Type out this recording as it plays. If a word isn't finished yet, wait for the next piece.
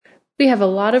We have a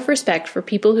lot of respect for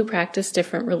people who practice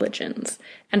different religions,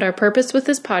 and our purpose with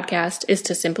this podcast is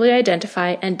to simply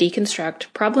identify and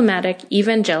deconstruct problematic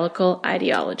evangelical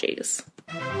ideologies.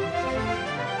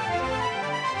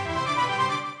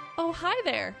 Oh, hi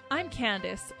there. I'm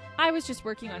Candace. I was just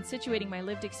working on situating my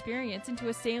lived experience into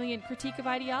a salient critique of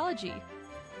ideology.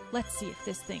 Let's see if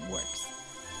this thing works.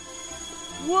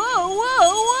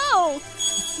 Whoa! It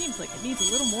seems like it needs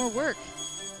a little more work.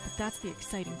 But that's the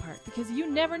exciting part, because you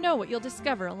never know what you'll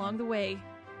discover along the way.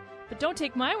 But don't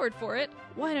take my word for it.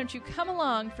 Why don't you come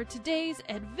along for today's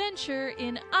adventure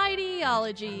in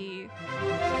ideology?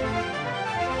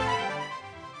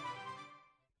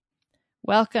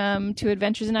 Welcome to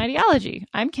Adventures in Ideology.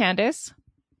 I'm Candace.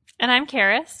 And I'm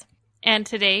Karis. And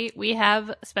today we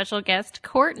have special guest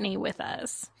Courtney with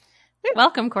us.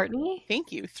 Welcome, Courtney.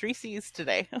 Thank you. 3 C's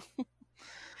today.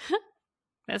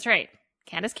 That's right.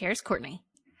 Candace, Karis, Courtney.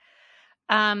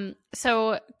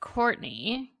 So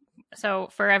Courtney,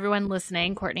 for everyone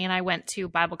listening, Courtney and I went to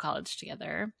Bible college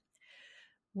together.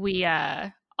 We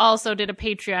also did a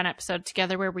Patreon episode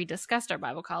together where we discussed our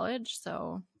Bible college.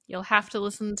 So you'll have to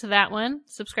listen to that one.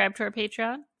 Subscribe to our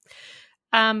Patreon.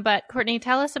 But Courtney,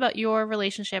 tell us about your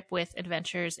relationship with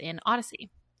Adventures in Odyssey.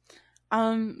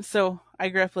 So I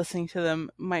grew up listening to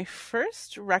them. My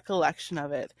first recollection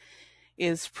of it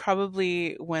is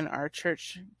probably when our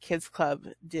church kids club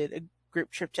did a group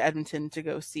trip to Edmonton to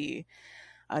go see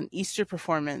an Easter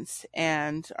performance,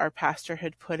 and our pastor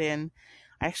had put in,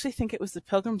 I actually think it was the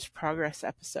Pilgrim's Progress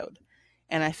episode,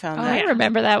 and I found that I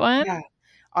remember that one. Yeah,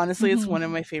 honestly, it's one of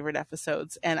my favorite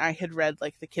episodes, and I had read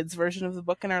like the kids version of the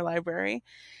book in our library,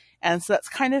 and so that's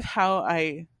kind of how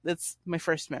that's my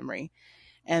first memory.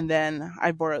 And then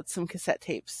I borrowed some cassette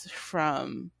tapes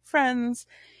from friends.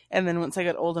 And then once I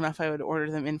got old enough, I would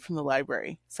order them in from the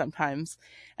library sometimes.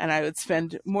 And I would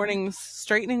spend mornings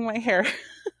straightening my hair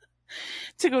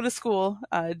to go to school,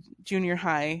 junior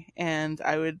high. And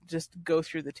I would just go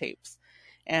through the tapes.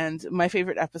 And my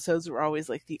favorite episodes were always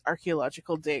like the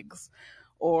archaeological digs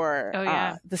or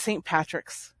the St.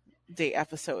 Patrick's Day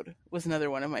episode was another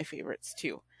one of my favorites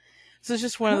too. So it's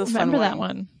just one of those fun ones. I remember that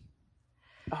one.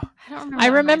 Oh. I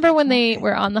remember when they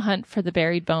were on the hunt for the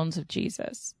buried bones of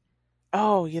Jesus.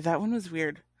 Oh, yeah, that one was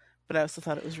weird. But I also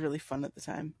thought it was really fun at the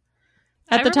time.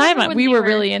 At the time, we were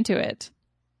really into it.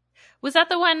 Was that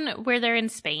the one where they're in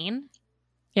Spain?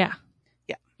 Yeah.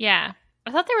 Yeah.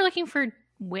 I thought they were looking for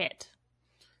wit.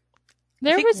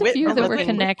 There was a few that were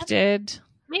connected.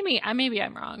 Maybe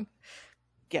I'm wrong.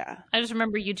 Yeah. I just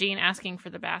remember Eugene asking for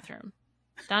the bathroom.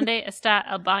 Donde está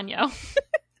el baño?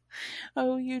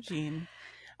 Oh, Eugene.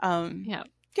 Yeah.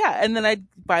 Yeah, and then I'd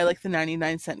buy like the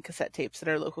 99-cent cassette tapes at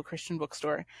our local Christian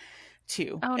bookstore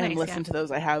too. Oh, and nice, listen to those.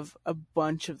 I have a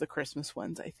bunch of the Christmas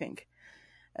ones, I think,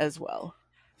 as well.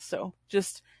 So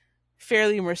just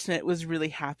fairly immersed in it. Was really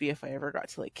happy if I ever got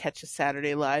to like catch a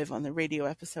Saturday Live on the radio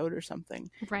episode or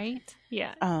something. Right?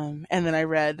 Yeah. And then I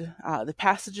read the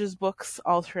Passages books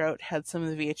all throughout, had some of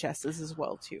the VHSs as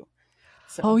well too.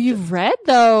 So you've read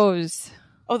those?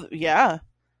 Oh, yeah.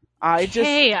 I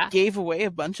just gave away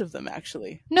a bunch of them,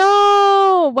 actually.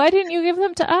 No! Why didn't you give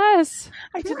them to us?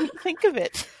 I didn't think of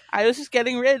it. I was just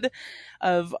getting rid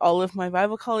of all of my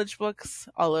Bible college books,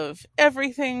 all of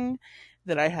everything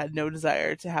that I had no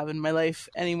desire to have in my life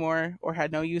anymore or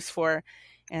had no use for,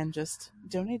 and just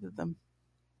donated them.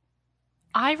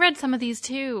 I read some of these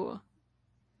too.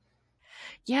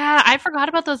 Yeah, I forgot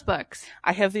about those books.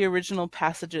 I have the original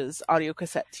Passages audio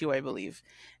cassette too, I believe,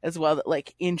 as well, that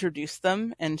like introduced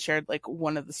them and shared like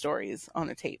one of the stories on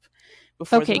a tape.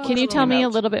 Okay, can you tell me a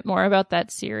little bit more about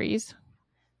that series?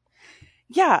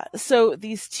 Yeah, so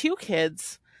these two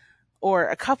kids, or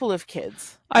a couple of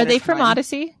kids. Are they from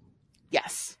Odyssey?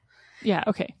 Yes. Yeah,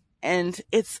 okay. And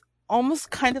it's almost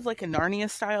kind of like a Narnia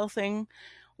style thing,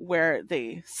 where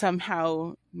they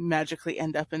somehow magically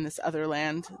end up in this other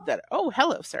land that, oh,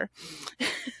 hello, sir.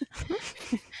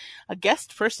 A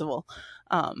guest, first of all.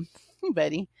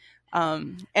 Betty.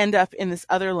 End up in this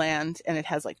other land, and it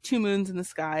has like 2 moons in the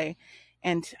sky.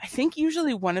 And I think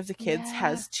usually one of the kids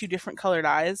has 2 different colored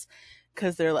eyes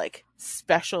because they're like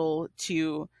special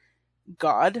to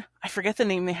God. I forget the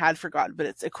name they had for God, but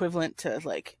it's equivalent to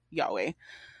like Yahweh,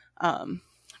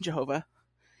 Jehovah.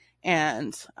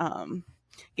 And,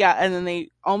 and then they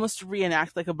almost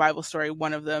reenact like a Bible story.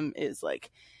 One of them is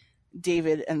like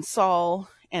David and Saul,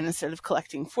 and instead of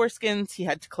collecting foreskins, he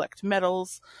had to collect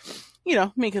medals,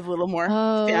 make it a little more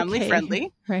family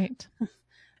friendly. Right.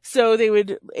 So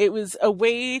it was a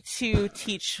way to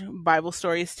teach Bible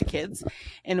stories to kids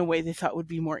in a way they thought would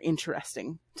be more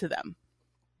interesting to them.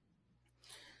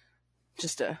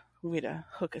 Just a way to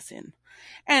hook us in.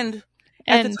 And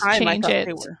At and the time, I change thought it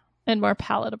they were. and more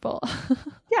palatable.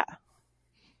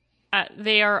 Yeah.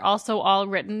 They are also all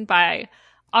written by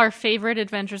our favorite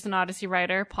Adventures in Odyssey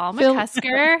writer, Paul Phil-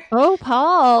 McCusker. Oh,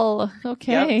 Paul.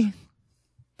 Okay. Yep.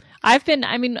 I've been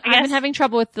having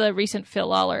trouble with the recent Phil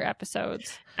Lawler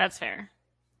episodes. That's fair.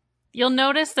 You'll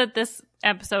notice that this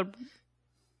episode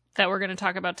that we're going to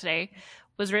talk about today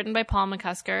was written by Paul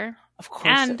McCusker. Of course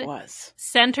And it was.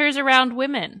 centers around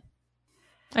women.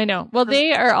 I know. Well,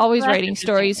 they are always That's writing interesting.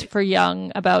 stories for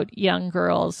about young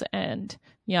girls and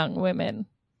young women,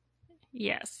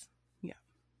 Yes.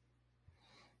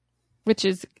 which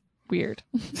is weird.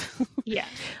 Yeah.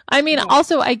 I mean, Yeah.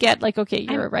 also I get like, okay,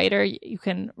 you're a writer, you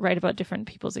can write about different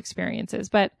people's experiences,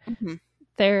 but Mhm.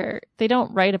 they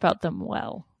don't write about them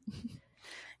well.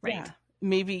 Right. Yeah.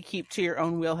 Maybe keep to your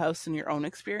own wheelhouse and your own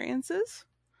experiences.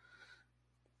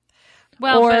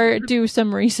 Well, Or do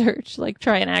some research, like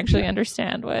try and actually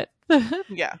understand what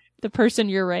Yeah. the person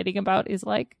you're writing about is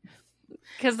like.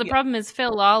 because the Yeah. problem is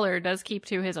Phil Lawler does keep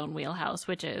to his own wheelhouse,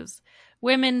 which is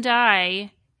women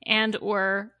die and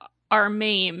or are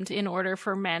maimed in order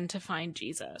for men to find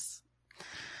Jesus.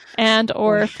 And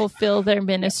or fulfill their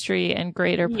ministry and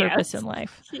greater purpose Yes. in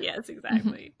life. Yes,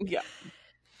 exactly. Yeah.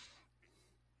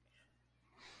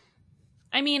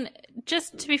 I mean,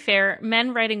 just to be fair, men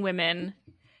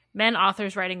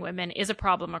authors writing women is a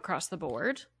problem across the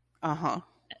board Uh-huh.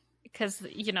 because,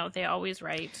 they always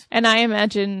write. And I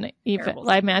imagine Terrible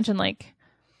like,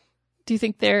 do you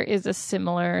think there is a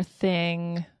similar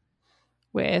thing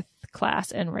with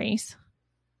class and race?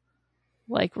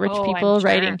 Like rich Oh, I'm people sure.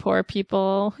 writing poor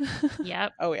people.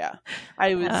 Yep. Oh, yeah.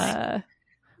 I was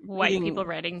White reading- people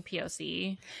writing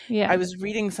POC. Yeah. I was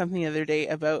reading something the other day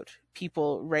about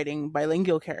people writing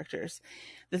bilingual characters,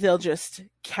 that they'll just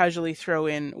casually throw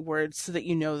in words so that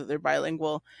you know that they're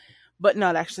bilingual, but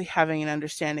not actually having an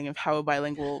understanding of how a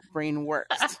bilingual brain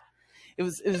works. It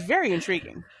was very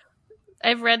intriguing.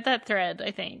 I've read that thread,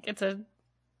 I think. It's a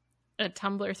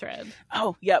Tumblr thread.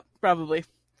 Oh, yep, probably.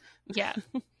 Yeah.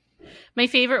 My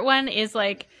favorite one is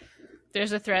like,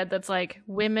 there's a thread that's like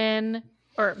women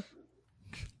or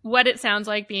what it sounds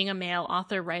like being a male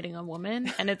author writing a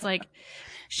woman. And it's like,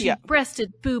 she Yeah.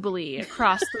 breasted boobily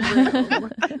across the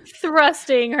room,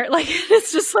 thrusting her. Like,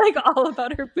 it's just like all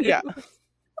about her boobs. Yeah.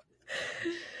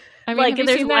 I mean, Like, have you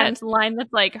there's seen one that? line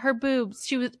that's like, her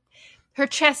boobs, her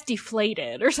chest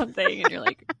deflated or something. And you're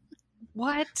like,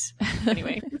 what?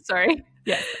 Anyway, sorry.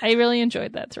 Yeah, I really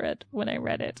enjoyed that thread when I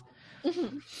read it.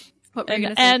 What were you And,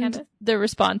 going to say, and Candace? the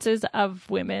responses of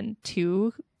women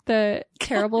to the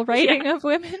terrible writing of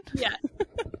women. Yeah.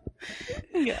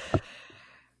 Yeah.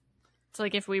 It's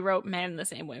like if we wrote men the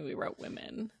same way we wrote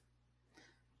women.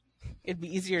 It'd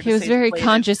be easier to He was say very deflated.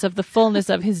 conscious of the fullness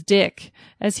of his dick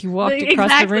as he walked across the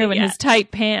Exactly, room in yeah. his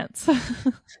tight pants.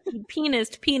 He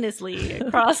penised penisly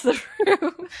across the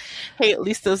room. Hey, at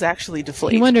least those actually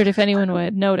deflate. He wondered if anyone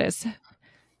would notice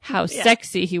how Yeah.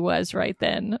 sexy he was right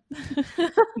then.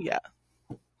 Yeah.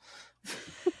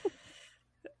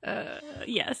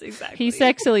 Yes, exactly. He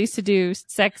sexily seduced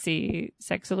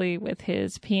sexily with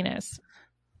his penis.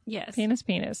 Yes.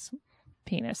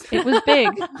 Penis. It was big.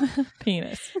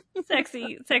 Penis.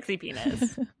 Sexy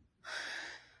penis.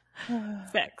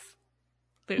 Sex.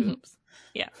 Boobs.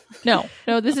 Yeah. No,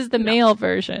 this is the male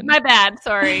version. My bad.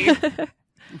 Sorry.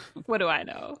 What do I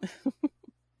know?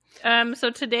 So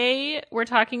today we're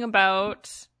talking about,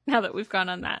 now that we've gone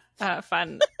on that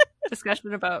fun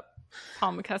discussion about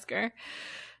Paul McCusker,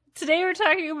 today we're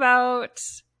talking about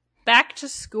Back to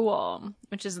School,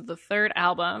 which is the third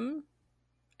album,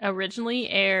 originally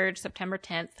aired September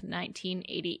 10th,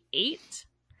 1988.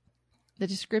 The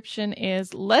description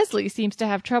is Leslie seems to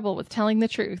have trouble with telling the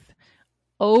truth.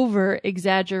 Over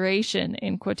exaggeration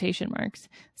in quotation marks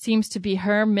seems to be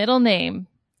her middle name.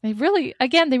 They really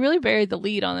buried the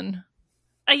lead on.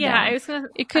 Yeah, Yeah. I was gonna.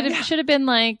 It should have been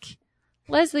like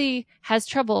Leslie has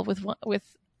trouble with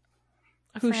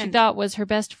who she thought was her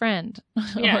best friend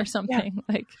Yeah. or something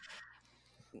like.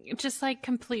 Just like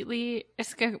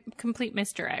it's a complete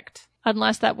misdirect.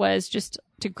 Unless that was just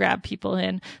to grab people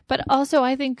in, but also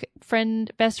I think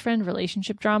best friend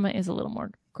relationship drama is a little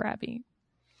more grabby.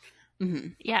 hmm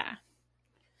Yeah.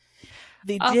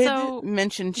 They Also- did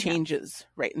mention changes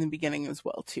right in the beginning as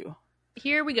well, too.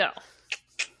 Here we go.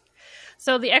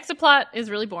 So the exit plot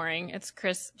is really boring. It's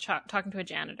Chris talking to a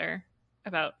janitor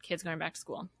about kids going back to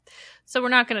school. So we're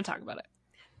not going to talk about it.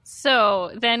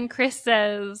 So then Chris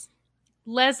says,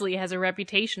 Leslie has a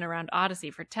reputation around Odyssey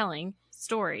for telling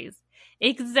stories,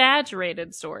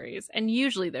 exaggerated stories, and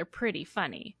usually they're pretty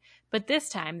funny. But this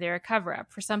time they're a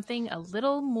cover-up for something a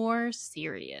little more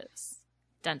serious.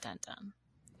 Dun dun dun.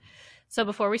 So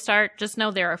before we start, just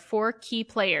know there are 4 key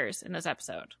players in this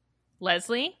episode.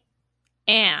 Leslie,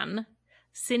 Anne,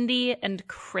 Cindy, and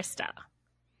Krista.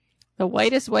 The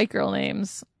whitest white girl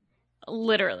names.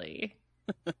 Literally.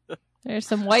 There's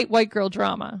some white girl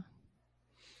drama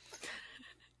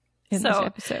in this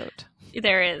episode.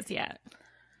 There is, yeah.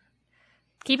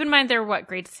 Keep in mind they're what,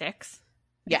 grade 6?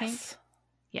 Yes.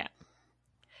 Yeah.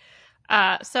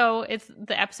 So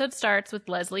the episode starts with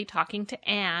Leslie talking to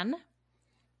Anne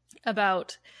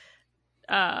about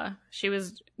she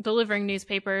was delivering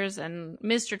newspapers and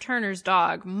Mr. Turner's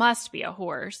dog must be a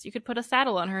horse. You could put a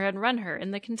saddle on her and run her in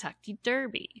the Kentucky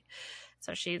Derby.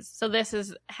 So this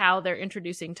is how they're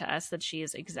introducing to us that she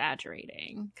is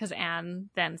exaggerating, because Anne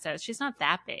then says she's not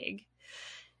that big.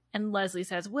 And Leslie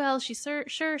says, well, she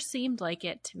sure seemed like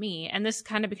it to me. And this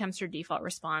kind of becomes her default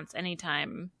response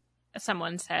anytime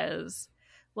someone says,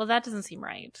 well, that doesn't seem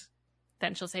right.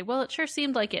 Then she'll say, well, it sure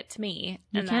seemed like it to me.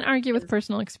 You can't argue with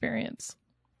personal experience.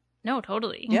 No,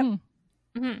 totally. Yep.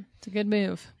 Mm-hmm. It's a good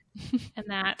move. And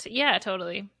that, yeah,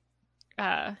 totally.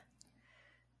 And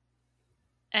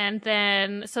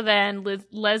then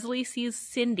Leslie sees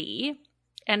Cindy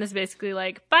and is basically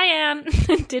like, bye, Anne,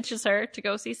 ditches her to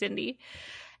go see Cindy.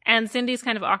 And Cindy's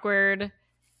kind of awkward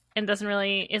and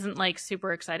isn't like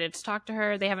super excited to talk to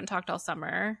her. They haven't talked all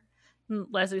summer. And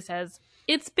Leslie says,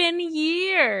 it's been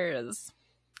years.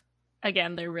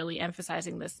 Again, they're really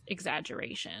emphasizing this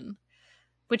exaggeration,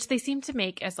 which they seem to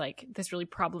make as like this really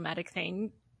problematic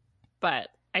thing. But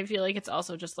I feel like it's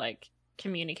also just like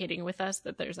communicating with us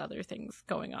that there's other things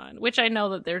going on, which I know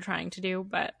that they're trying to do.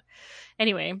 But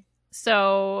anyway,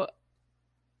 so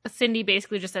Cindy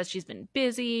basically just says she's been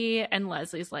busy, and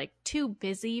Leslie's like, too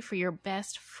busy for your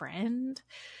best friend?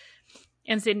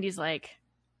 And Cindy's like,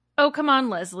 oh, come on,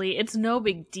 Leslie, it's no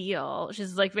big deal.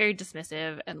 She's like very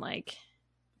dismissive and like,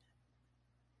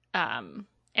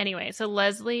 anyway, so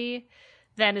Leslie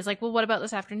then is like, well, what about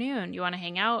this afternoon? You want to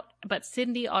hang out? But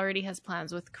Cindy already has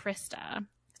plans with Krista.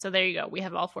 So there you go. We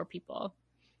have all 4 people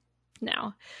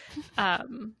now. That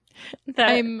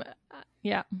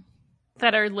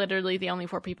are literally the only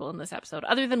 4 people in this episode,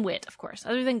 other than Whit, of course,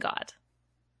 other than God.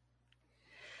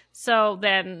 So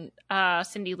then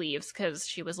Cindy leaves because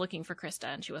she was looking for Krista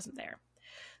and she wasn't there.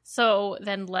 So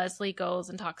then Leslie goes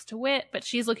and talks to Whit, but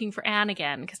she's looking for Anne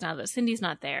again because now that Cindy's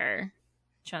not there,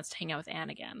 she wants to hang out with Anne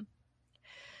again.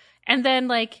 And then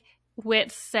like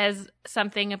Whit says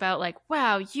something about like,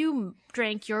 wow, you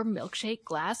drank your milkshake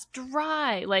glass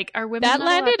dry. Like, are women that not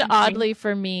landed allowed to oddly drink?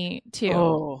 for me too.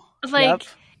 Oh, Like, yep.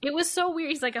 it was so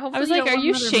weird. He's like, hopefully I was you like, don't are want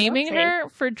you another shaming milkshake. her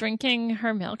for drinking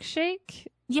her milkshake?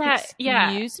 Yeah,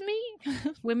 yeah. Excuse me?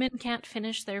 Women can't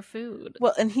finish their food.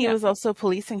 Well, and he Yeah. was also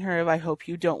policing her of, I hope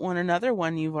you don't want another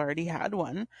one. You've already had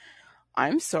one.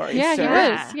 I'm sorry, Yeah, sir. he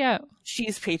was. Yeah.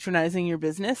 She's patronizing your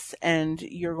business, and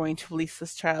you're going to police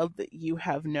this child that you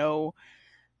have no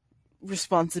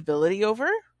responsibility over?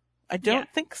 I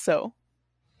don't think so.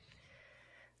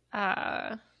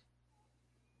 To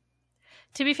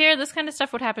be fair, this kind of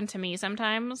stuff would happen to me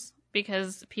sometimes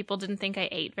because people didn't think I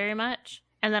ate very much.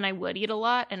 And then I would eat a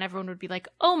lot, and everyone would be like,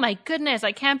 oh my goodness,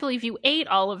 I can't believe you ate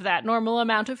all of that normal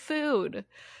amount of food.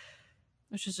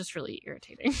 Which is just really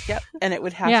irritating. Yep. And it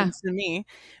would happen to me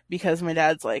because my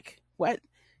dad's like, what?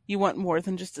 You want more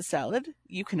than just a salad?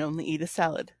 You can only eat a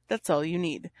salad. That's all you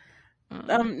need.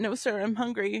 No, sir, I'm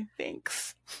hungry.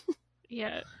 Thanks.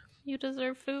 Yeah, you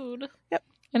deserve food. Yep.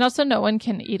 And also, no one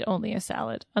can eat only a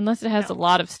salad unless it has a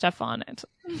lot of stuff on it.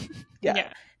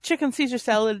 Yeah. Chicken Caesar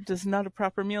salad does not a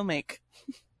proper meal make.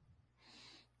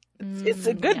 It's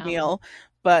a good meal,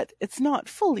 but it's not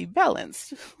fully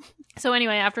balanced. So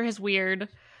anyway, after his weird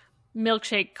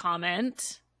milkshake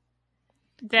comment,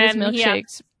 then His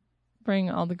milkshakes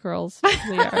bring all the girls to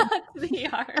the yard. the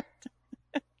yard.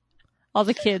 All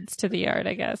the kids to the yard,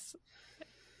 I guess.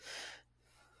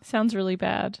 Sounds really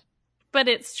bad. But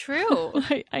it's true.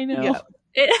 I know.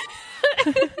 Yeah.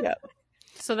 Yeah.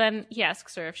 So then he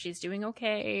asks her if she's doing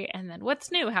okay, and then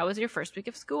what's new? How was your first week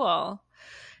of school?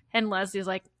 And Leslie's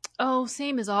like, oh,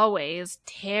 same as always.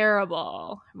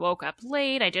 Terrible. Woke up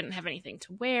late. I didn't have anything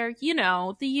to wear. You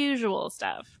know, the usual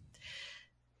stuff.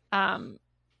 And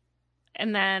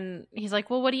then he's like,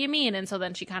 well, what do you mean? And so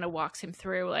then she kind of walks him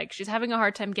through, like, she's having a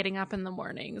hard time getting up in the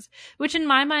mornings, which in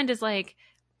my mind is like,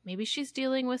 maybe she's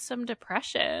dealing with some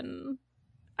depression.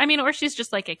 I mean, or she's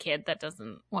just like a kid that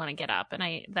doesn't want to get up,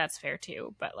 and that's fair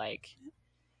too. But like,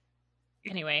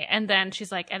 anyway, and then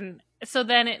she's like, and so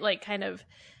then it like kind of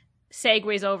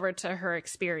segues over to her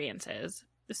experiences.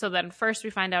 So then first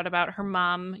we find out about her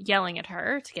mom yelling at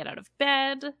her to get out of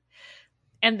bed,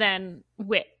 and then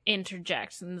Whit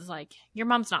interjects and is like, your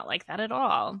mom's not like that at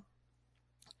all.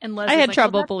 And I Leslie's had like,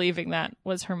 trouble well, believing that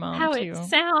was her mom how too. it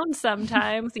sounds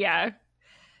sometimes. Yeah.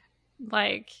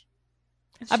 Like,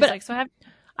 she's but like, so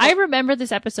I remember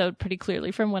this episode pretty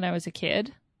clearly from when I was a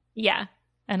kid. yeah.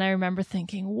 And I remember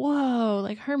thinking, whoa,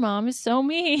 like her mom is so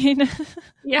mean.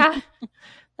 Yeah.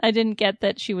 I didn't get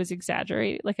that she was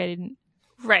exaggerating. Like I didn't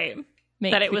Right.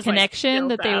 make That it the was, like, connection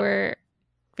built that they up. were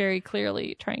very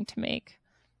clearly trying to make.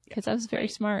 Because I was very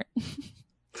smart.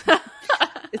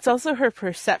 It's also her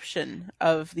perception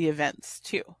of the events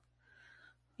too.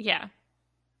 Yeah.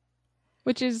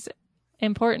 Which is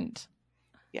important.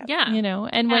 Yeah. You know,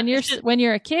 and when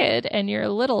you're a kid and you're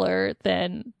littler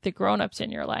than the grown-ups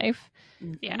in your life,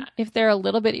 Yeah. if they're a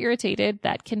little bit irritated,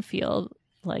 that can feel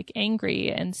like angry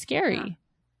and scary.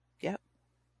 Yep.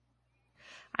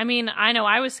 I mean, I know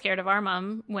I was scared of our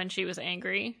mom when she was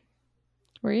angry.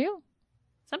 Were you?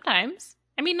 Sometimes.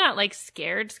 I mean, not like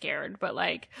scared, but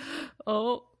like,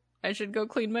 oh, I should go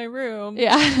clean my room.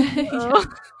 Yeah. Oh.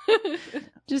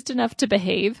 Just enough to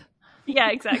behave. Yeah,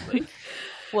 exactly.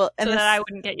 Well, So that I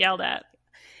wouldn't get yelled at.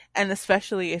 And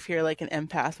especially if you're like an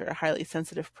empath or a highly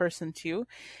sensitive person too,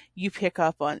 you pick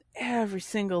up on every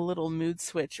single little mood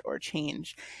switch or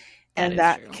change. And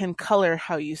that can color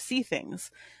how you see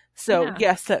things. So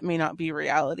yes, that may not be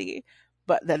reality,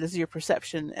 but that is your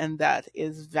perception and that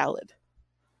is valid.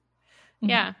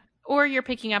 Yeah. Or you're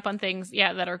picking up on things,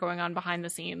 that are going on behind the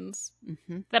scenes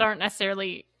that aren't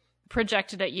necessarily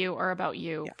projected at you or about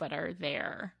you, but are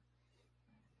there.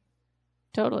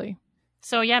 Totally.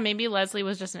 So yeah, maybe Leslie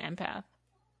was just an empath.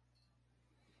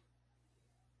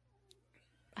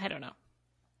 I don't know.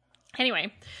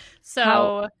 Anyway,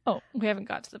 so we haven't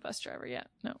got to the bus driver yet.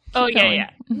 No. Keep going.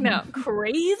 No,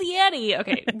 crazy Eddie.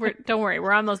 Okay, don't worry,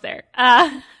 we're almost there.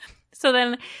 So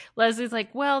then Leslie's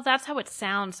like, well, that's how it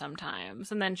sounds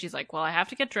sometimes. And then she's like, well, I have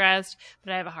to get dressed,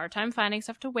 but I have a hard time finding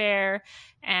stuff to wear.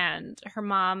 And her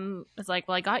mom is like,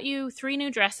 well, I got you 3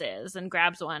 new dresses, and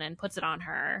grabs one and puts it on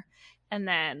her. And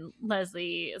then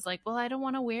Leslie is like, well, I don't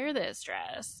want to wear this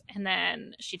dress. And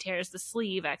then she tears the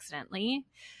sleeve accidentally.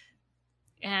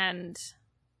 And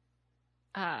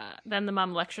then the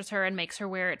mom lectures her and makes her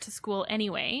wear it to school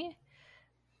anyway.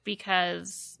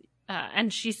 Because,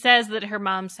 and she says that her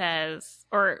mom says,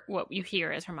 or what you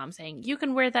hear is her mom saying, you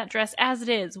can wear that dress as it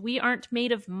is. We aren't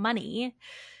made of money.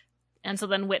 And so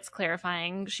then Whit's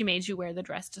clarifying, she made you wear the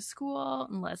dress to school.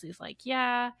 And Leslie's like,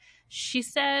 yeah. She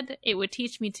said it would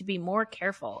teach me to be more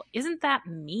careful. Isn't that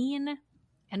mean?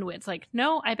 And Whit's like,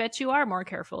 no, I bet you are more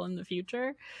careful in the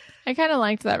future. I kind of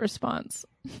liked that response.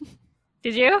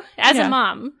 Did you? As a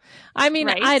mom. I mean,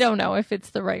 right? I don't know if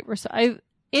it's the right response.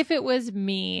 If it was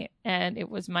me and it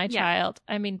was my child,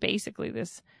 I mean, basically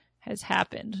this has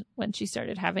happened when she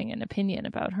started having an opinion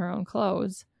about her own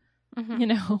clothes. You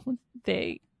know,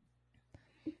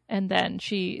 and then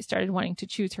she started wanting to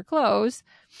choose her clothes.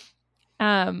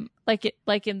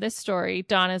 Like in this story,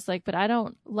 Donna's like, but I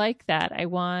don't like that. I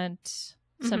want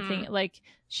something like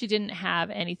she didn't have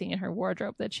anything in her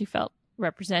wardrobe that she felt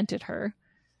represented her.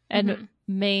 And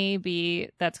maybe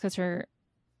that's because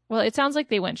it sounds like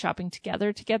they went shopping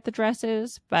together to get the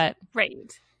dresses, but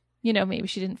you know, maybe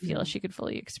she didn't feel she could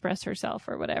fully express herself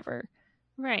or whatever.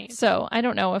 Right. So I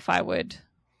don't know if I would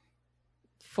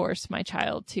force my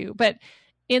child to, but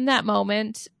in that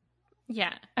moment,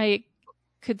 I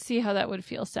could see how that would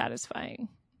feel satisfying.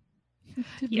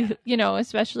 You know,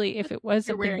 especially if it was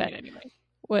something that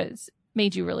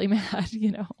made you really mad,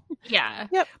 you know. Yeah.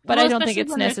 Yep. But I don't think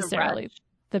it's necessarily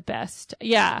the best.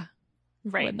 Yeah.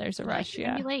 Right. When there's a rush, Be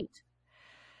late.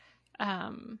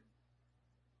 And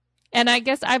I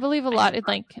guess I believe a lot in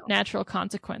like natural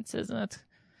consequences,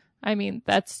 and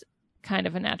that's kind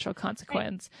of a natural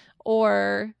consequence. Right.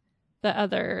 Or the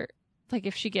other, like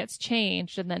if she gets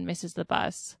changed and then misses the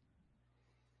bus,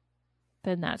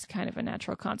 then that's kind of a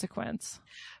natural consequence.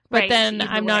 But then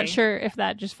I'm not sure if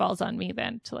that just falls on me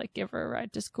then to like give her a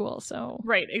ride to school. So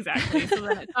right, exactly. So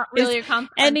then it's not really a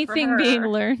consequence. Anything for her. being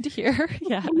learned here?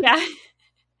 Yeah. Yeah.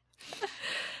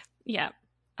 Yeah.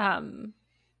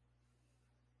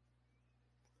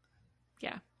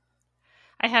 Yeah.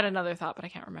 I had another thought, but I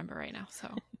can't remember right now.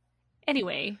 So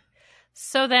anyway,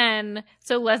 so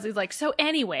Leslie's like, so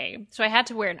I had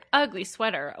to wear an ugly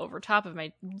sweater over top of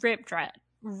my ripped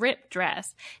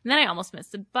dress. And then I almost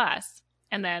missed the bus.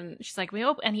 And then she's like,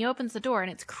 and he opens the door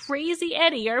and it's Crazy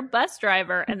Eddie, our bus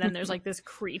driver. And then there's like this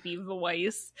creepy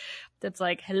voice that's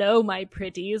like, hello, my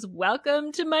pretties.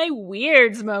 Welcome to my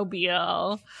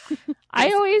Weirdsmobile.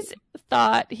 I always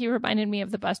thought he reminded me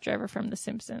of the bus driver from The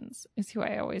Simpsons is who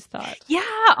I always thought. Yeah,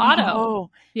 Otto. Oh,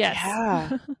 yes.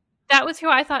 Yeah. That was who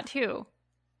I thought too.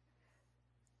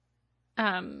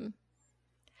 And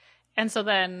so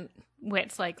then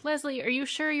Whit's like, Leslie, are you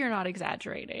sure you're not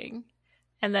exaggerating?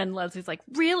 And then Leslie's like,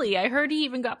 really? I heard he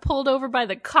even got pulled over by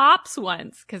the cops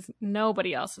once, because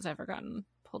nobody else has ever gotten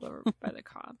pulled over by the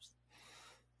cops.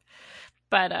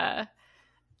 But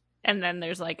and then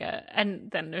there's like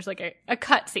a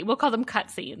cut scene. We'll call them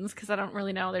cut scenes because I don't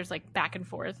really know. There's like back and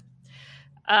forth.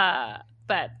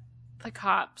 But the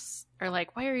cops are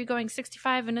like, why are you going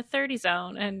 65 in a 30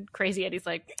 zone? And Crazy Eddie's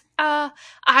like,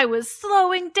 I was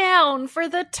slowing down for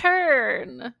the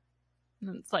turn.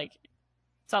 And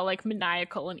it's all like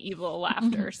maniacal and evil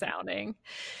laughter sounding.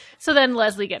 So then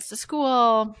Leslie gets to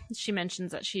school. She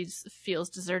mentions that she feels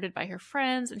deserted by her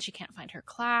friends and she can't find her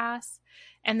class.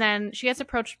 And then she gets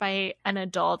approached by an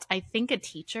adult, I think a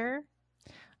teacher.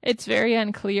 It's very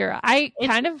unclear. I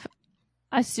kind of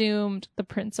assumed the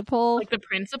principal. Like the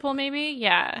principal, maybe?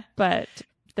 Yeah. But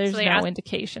there's no So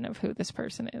indication of who this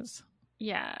person is.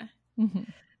 Yeah. Mm-hmm.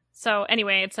 So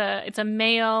anyway, it's a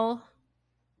male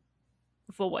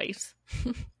voice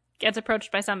gets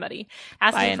approached by somebody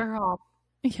asking for help.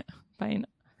 Yeah, by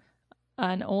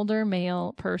an older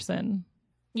male person.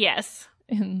 Yes.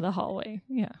 In the hallway.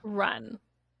 Yeah. Run.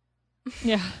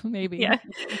 Yeah, maybe. Yeah.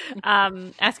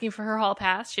 Asking for her hall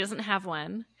pass. She doesn't have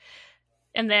one.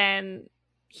 And then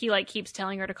he like keeps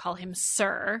telling her to call him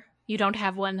sir. You don't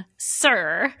have one,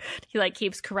 sir. He like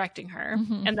keeps correcting her.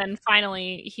 Mm-hmm. And then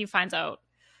finally he finds out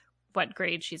what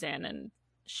grade she's in, and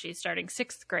she's starting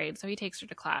 6th grade. So he takes her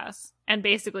to class and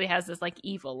basically has this like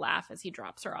evil laugh as he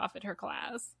drops her off at her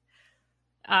class.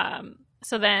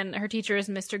 So then her teacher is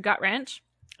Mr. Gutwrench,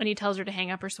 and he tells her to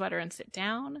hang up her sweater and sit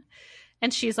down.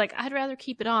 And she's like, I'd rather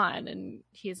keep it on. And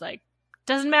he's like,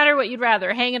 doesn't matter what you'd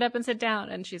rather, hang it up and sit down.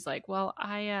 And she's like, well,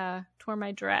 I tore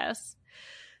my dress.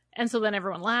 And so then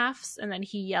everyone laughs, and then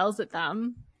he yells at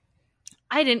them,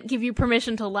 I didn't give you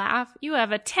permission to laugh. You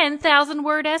have a 10,000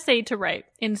 word essay to write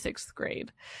in 6th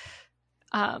grade.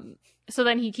 So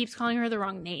then he keeps calling her the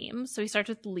wrong name. So he starts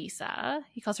with Lisa.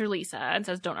 He calls her Lisa and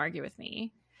says, don't argue with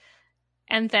me.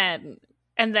 And then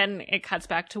it cuts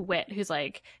back to Whit, who's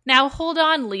like, now hold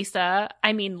on, Lisa.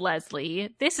 I mean,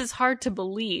 Leslie. This is hard to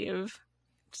believe.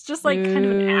 It's just like kind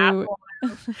of an apple.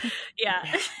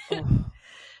 Yeah.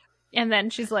 And then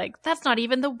she's like, that's not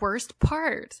even the worst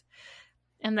part.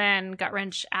 And then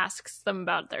Gutwrench asks them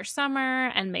about their summer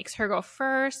and makes her go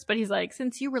first. But he's like,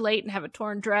 since you were late and have a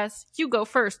torn dress, you go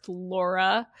first,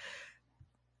 Laura.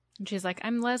 And she's like,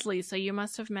 I'm Leslie, so you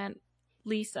must have meant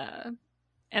Lisa.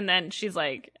 And then she's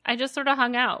like, I just sort of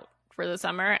hung out for the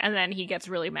summer. And then he gets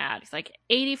really mad. He's like,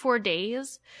 84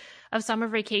 days of summer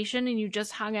vacation and you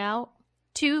just hung out?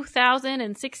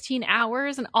 2,016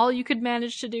 hours and all you could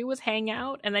manage to do was hang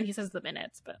out? And then he says the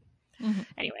minutes, but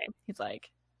anyway, he's like,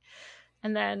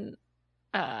 and then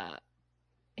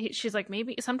she's like,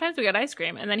 maybe sometimes we get ice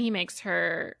cream. And then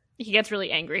he gets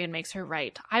really angry and makes her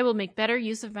write, I will make better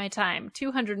use of my time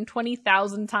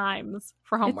 220,000 times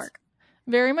for homework.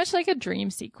 It's very much like a dream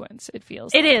sequence, it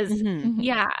feels. It is. Mm-hmm.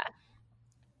 Yeah.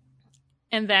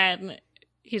 And then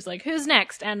he's like, who's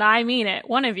next? And I mean it.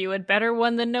 One of you had better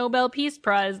won the Nobel Peace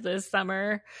Prize this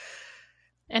summer.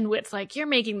 And Whit's like, you're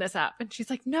making this up. And she's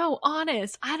like, no,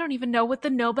 honest. I don't even know what the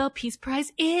Nobel Peace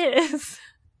Prize is.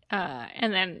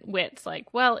 And then Whit's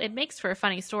like, well, it makes for a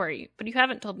funny story, but you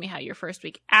haven't told me how your first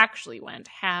week actually went,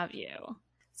 have you?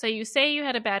 So you say you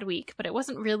had a bad week, but it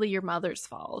wasn't really your mother's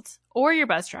fault, or your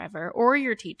bus driver, or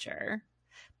your teacher.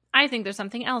 I think there's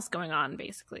something else going on,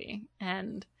 basically.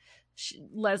 And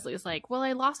Leslie's like, well,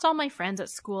 I lost all my friends at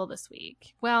school this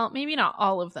week. Well, maybe not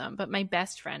all of them, but my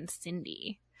best friend,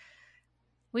 Cindy.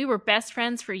 We were best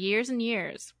friends for years and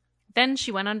years. Then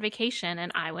she went on vacation,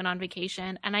 and I went on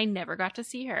vacation, and I never got to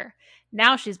see her.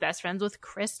 Now she's best friends with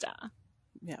Krista.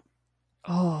 Yeah.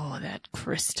 Oh, that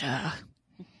Krista.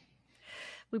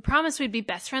 We promised we'd be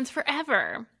best friends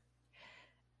forever.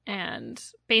 And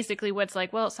basically Whit's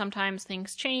like, well, sometimes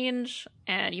things change,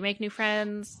 and you make new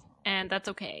friends, and that's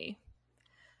okay.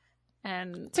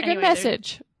 And it's a good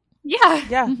message. Yeah.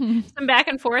 Yeah. Some back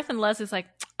and forth, and Leslie's like,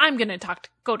 I'm going to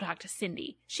go talk to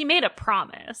Cindy. She made a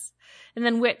promise. And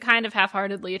then Whit kind of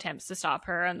half-heartedly attempts to stop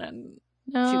her, and then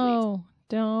she leaves.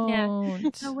 Don't. Yeah.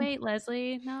 No, wait,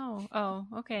 Leslie. No. Oh,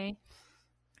 okay.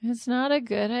 It's not a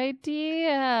good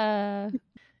idea.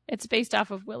 It's based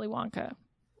off of Willy Wonka.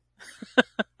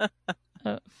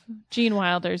 Gene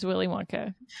Wilder's Willy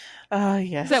Wonka.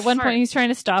 Yes. 'Cause at one point he's trying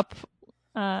to stop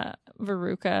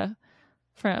Veruca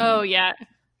from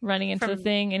running into the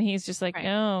thing, and he's just like,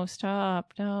 no,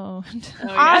 stop, don't. Oh,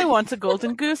 yeah. I want a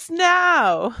golden goose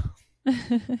now.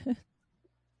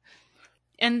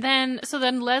 And then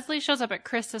Leslie shows up at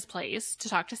Krista's place to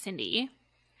talk to Cindy.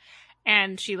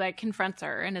 And she like confronts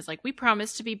her and is like, we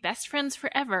promised to be best friends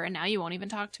forever, and now you won't even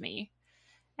talk to me.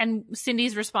 And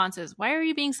Cindy's response is, why are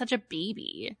you being such a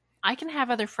baby? I can have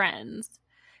other friends.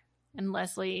 And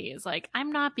Leslie is like,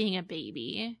 I'm not being a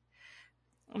baby.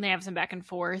 And they have some back and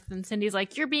forth. And Cindy's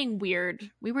like, you're being weird.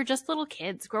 We were just little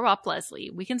kids. Grow up, Leslie.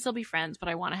 We can still be friends, but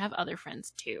I want to have other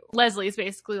friends too. Leslie's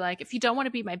basically like, if you don't want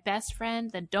to be my best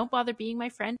friend, then don't bother being my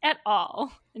friend at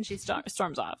all. And she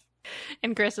storms off.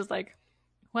 And Chris is like,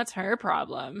 what's her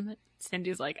problem?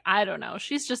 Cindy's like, I don't know.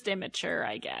 She's just immature,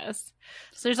 I guess.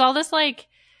 So there's all this like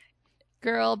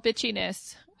girl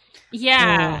bitchiness.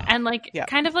 Yeah. And like Yeah.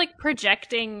 kind of like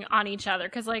projecting on each other.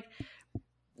 Cause like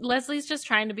Leslie's just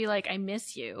trying to be like, I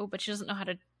miss you, but she doesn't know how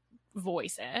to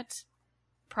voice it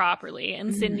properly.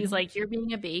 And Cindy's like, you're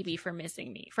being a baby for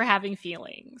missing me, for having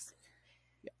feelings.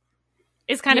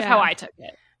 It's kind of how I took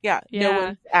it. Yeah. Yeah. No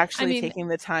one's actually I mean- taking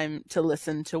the time to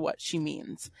listen to what she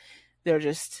means. They're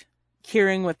just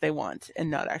hearing what they want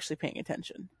and not actually paying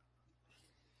attention.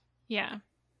 Yeah.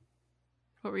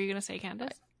 What were you going to say,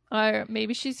 Candace? Or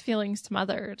maybe she's feeling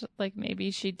smothered. Like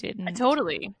maybe she didn't.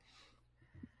 Totally.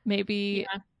 Maybe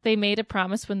they made a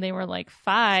promise when they were like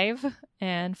 5,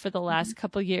 and for the last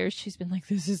couple years she's been like,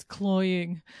 this is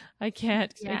cloying. I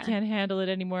can't handle it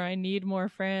anymore. I need more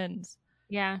friends.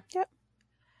 Yeah.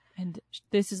 And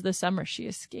this is the summer she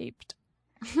escaped.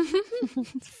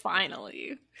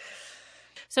 Finally.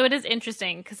 So it is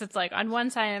interesting because it's like on one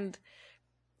side,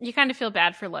 you kind of feel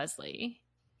bad for Leslie.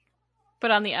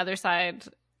 But on the other side,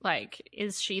 like,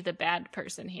 is she the bad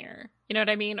person here? You know what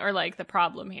I mean? Or like the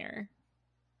problem here?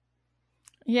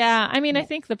 Yeah. I mean, I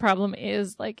think the problem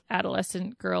is like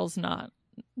adolescent girls not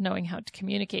knowing how to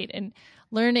communicate and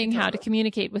learning how to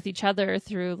communicate with each other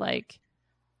through like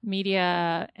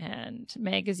media and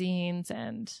magazines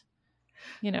and,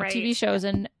 you know, Right. TV shows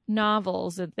and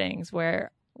novels and things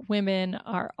where women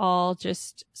are all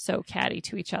just so catty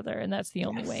to each other, and that's the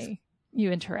only way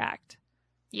you interact.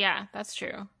 Yeah, that's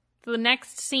true. The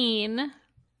next scene,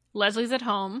 Leslie's at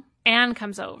home. Anne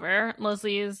comes over.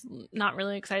 Leslie is not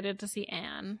really excited to see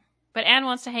Anne. But Anne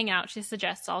wants to hang out. She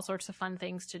suggests all sorts of fun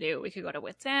things to do. We could go to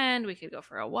Wits End. We could go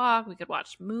for a walk. We could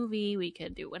watch a movie. We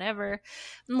could do whatever.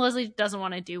 And Leslie doesn't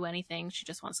want to do anything. She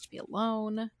just wants to be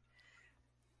alone.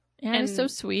 Anne is so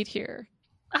And- sweet here.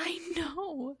 I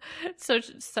know.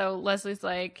 So Leslie's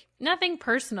like, nothing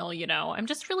personal, you know. I'm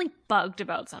just really bugged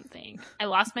about something. I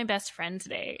lost my best friend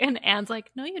today. And Anne's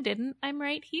like, no, you didn't. I'm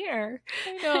right here.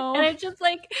 I know. And it just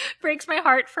like breaks my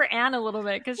heart for Anne a little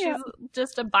bit because she's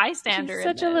just a bystander. She's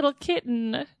in such a this. little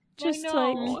kitten. Just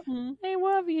like, know. I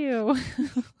love you.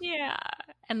 Yeah.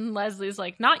 And Leslie's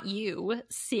like, not you,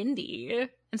 Cindy.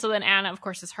 And so then Anna, of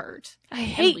course, is hurt. I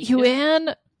hate you,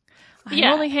 Anne. I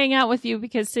Yeah. only hang out with you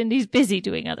because Cindy's busy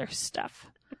doing other stuff.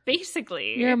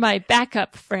 Basically. You're my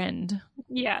backup friend.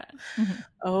 Yeah.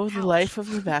 Oh, the life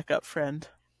of the backup friend.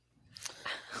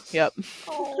 Yep.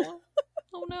 Oh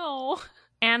no.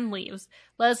 Anne leaves.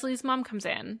 Leslie's mom comes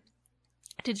in.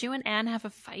 Did you and Anne have a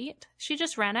fight? She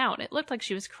just ran out. It looked like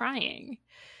she was crying.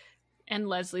 And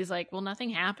Leslie's like, well,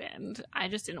 nothing happened. I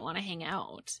just didn't want to hang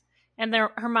out. And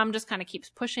her mom just kind of keeps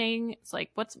pushing. It's like,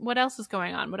 what else is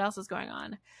going on? What else is going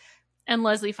on? And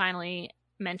Leslie finally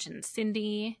mentions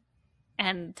Cindy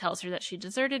and tells her that she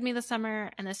deserted me this summer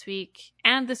and this week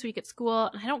at school.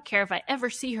 And I don't care if I ever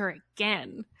see her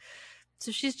again.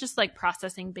 So she's just like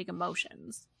processing big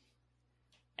emotions.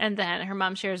 And then her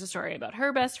mom shares a story about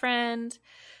her best friend.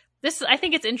 I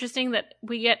think it's interesting that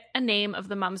we get a name of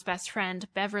the mom's best friend,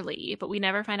 Beverly, but we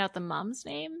never find out the mom's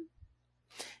name.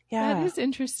 Yeah. That is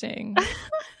interesting.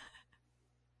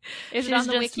 Is it on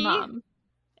the wiki? Mom.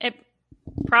 It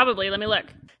probably. Let me look.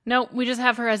 No, we just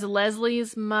have her as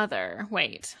Leslie's mother.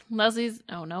 Wait, Leslie's.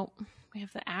 Oh no, we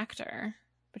have the actor,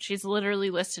 but she's literally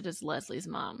listed as Leslie's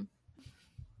mom.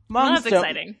 Moms that's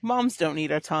exciting. Moms don't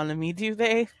need autonomy, do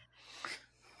they?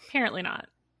 Apparently not.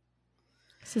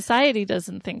 Society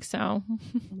doesn't think so.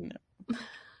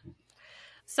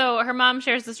 So her mom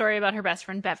shares the story about her best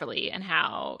friend Beverly and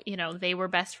how, you know, they were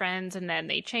best friends and then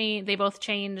they both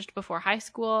changed before high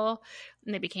school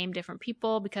and they became different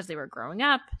people because they were growing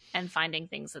up and finding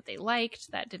things that they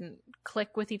liked that didn't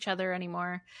click with each other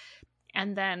anymore.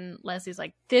 And then Leslie's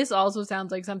like, this also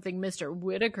sounds like something Mr.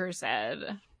 Whitaker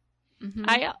said. Mm-hmm.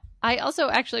 I also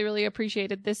actually really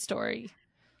appreciated this story.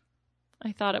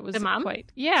 I thought it was The mom?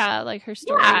 quite, like her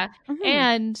story. Yeah. Mhm.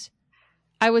 And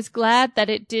I was glad that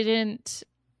they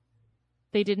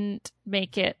didn't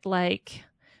make it like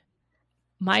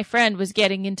my friend was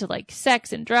getting into like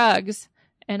sex and drugs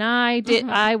and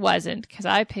I wasn't, because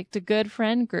I picked a good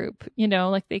friend group, you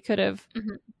know, like they could have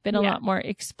been a lot more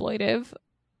exploitive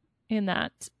in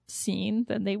that scene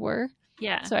than they were.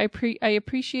 Yeah. So I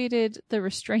appreciated the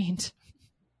restraint.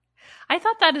 I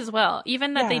thought that as well.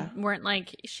 Even that Yeah. they weren't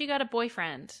like, she got a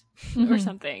boyfriend or Mhm.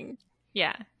 something.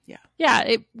 Yeah. Yeah,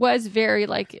 it was very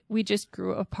like we just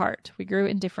grew apart. We grew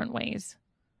in different ways.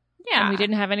 Yeah. And we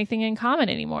didn't have anything in common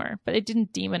anymore, but it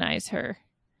didn't demonize her,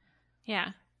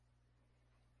 Yeah.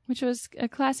 which was a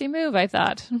classy move, I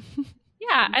thought.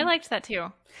 Yeah, I liked that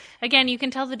too. Again, you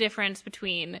can tell the difference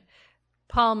between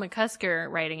Paul McCusker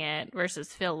writing it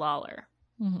versus Phil Lawler.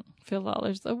 Mhm. Phil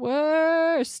Lawler's the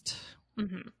worst.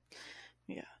 Mm-hmm.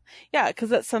 Yeah, because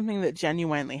that's something that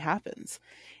genuinely happens.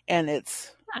 And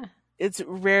it's Yeah. it's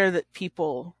rare that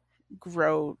people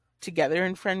grow together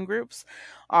in friend groups.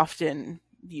 Often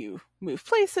you move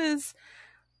places,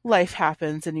 life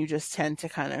happens, and you just tend to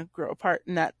kind of grow apart,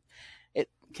 and that it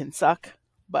can suck,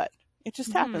 but it just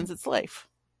Mhm. happens. It's life.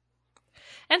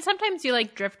 And sometimes you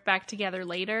like drift back together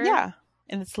later. Yeah,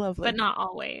 and it's lovely. But not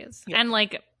always. Yeah. And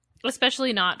like,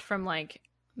 especially not from like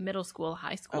middle school,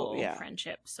 high school yeah.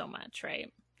 friendships so much,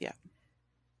 right? Yeah.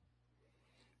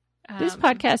 This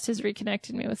podcast has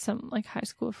reconnected me with some like high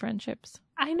school friendships.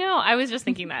 I know. I was just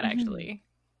thinking that Mhm. actually.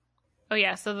 Oh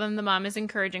yeah. So then the mom is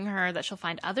encouraging her that she'll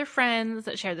find other friends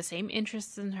that share the same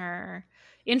interests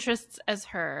as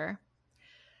her.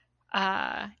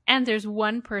 And there's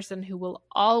one person who will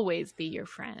always be your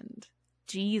friend,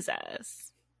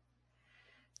 Jesus.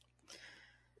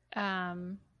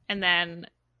 And then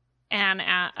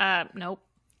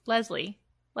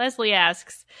Leslie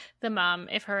asks the mom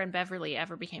if her and Beverly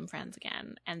ever became friends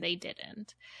again, and they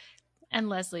didn't. And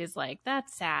Leslie is like,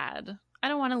 that's sad. I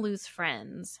don't want to lose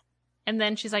friends. And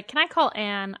then she's like, can I call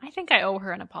Anne? I think I owe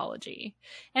her an apology.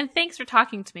 And thanks for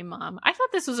talking to me, Mom. I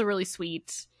thought this was a really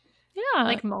sweet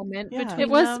Yeah, moment Yeah. between it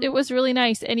was. them. It was really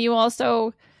nice, and you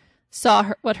also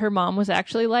saw what her mom was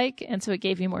actually like, and so it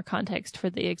gave you more context for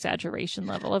the exaggeration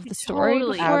level of the story.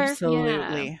 Totally. before.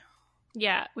 Absolutely.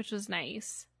 Yeah, which was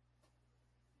nice.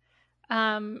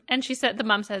 And she said, the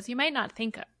mom says, you might not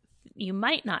think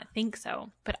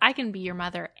so, but I can be your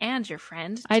mother and your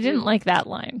friend. I too." didn't like that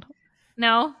line.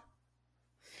 No.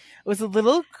 It was a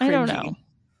little cringy. I don't know.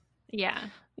 Yeah.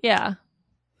 Yeah.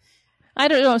 I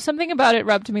don't know. Something about it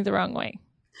rubbed me the wrong way.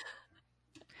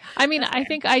 I mean, I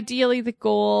think ideally the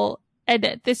goal,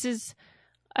 and this is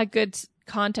a good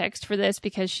context for this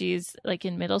because she's like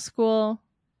in middle school.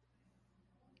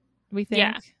 We think.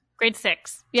 Yeah. Grade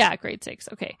 6. Yeah, grade 6.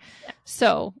 Okay. Yeah.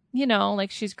 So,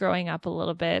 like she's growing up a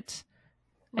little bit.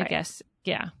 I Right. guess.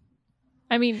 Yeah.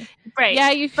 I mean, Right.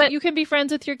 yeah, but- you can be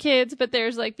friends with your kids, but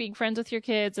there's like being friends with your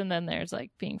kids, and then there's like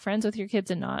being friends with your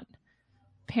kids and not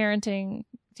parenting.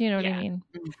 Do you know what Yeah. I mean?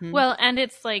 Mhm. Well, and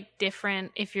it's like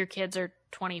different if your kids are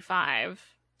 25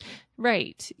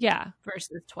 Right. Yeah.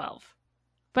 versus 12.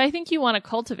 But I think you want to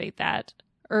cultivate that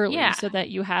early Yeah. so that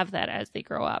you have that as they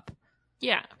grow up.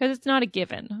 Yeah. Because it's not a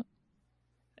given.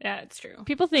 Yeah, it's true.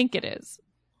 People think it is,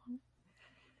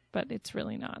 but it's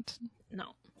really not.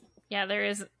 No. Yeah, there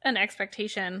is an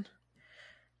expectation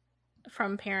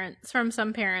from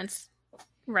some parents,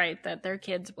 right, that their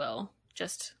kids will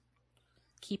just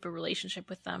keep a relationship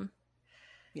with them.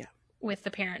 Yeah. With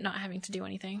the parent not having to do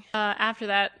anything. After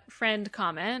that friend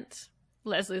comment,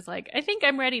 Leslie's like, I think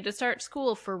I'm ready to start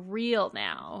school for real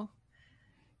now.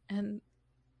 And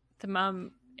the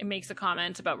mom makes a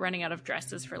comment about running out of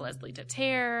dresses for Leslie to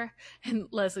tear. And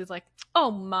Leslie's like,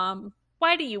 oh, Mom,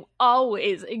 why do you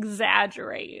always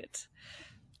exaggerate?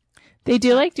 They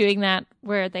do like doing that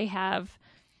where they have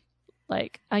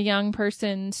like a young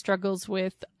person struggles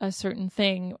with a certain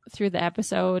thing through the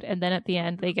episode, and then at the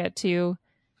end they get to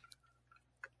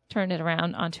turn it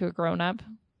around onto a grown-up.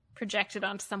 Projected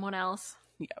onto someone else.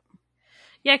 Yep.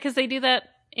 Yeah, because they do that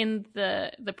in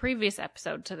the previous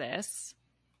episode to this.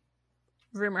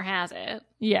 Rumor has it.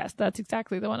 Yes, that's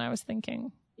exactly the one I was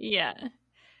thinking. Yeah.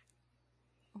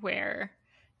 Where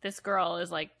this girl is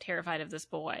like terrified of this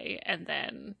boy, and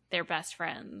then they're best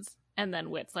friends. And then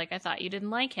Whit's like, I thought you didn't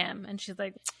like him. And she's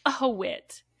like, oh,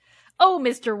 Whit. Oh,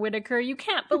 Mr. Whitaker, you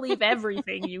can't believe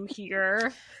everything you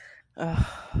hear. Ugh.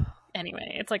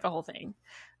 Anyway, it's like a whole thing.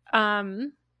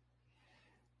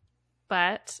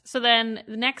 But so then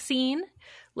the next scene,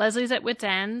 Leslie's at Whit's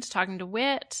End talking to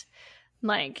Whit,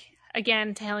 like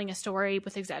again telling a story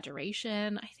with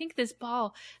exaggeration. I think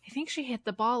she hit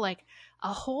the ball like a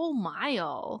whole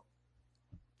mile.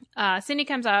 Cindy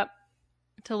comes up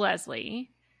to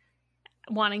Leslie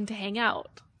wanting to hang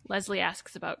out. Leslie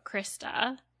asks about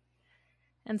Krista.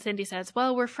 And Cindy says,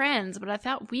 well, we're friends, but I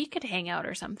thought we could hang out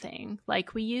or something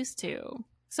like we used to.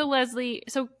 So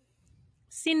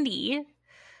Cindy,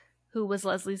 who was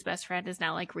Leslie's best friend, is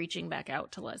now like reaching back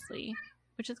out to Leslie,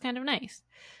 which is kind of nice.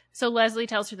 So Leslie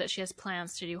tells her that she has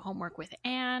plans to do homework with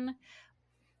Anne,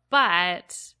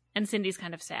 and Cindy's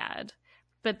kind of sad.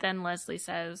 But then Leslie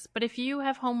says, but if you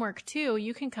have homework too,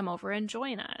 you can come over and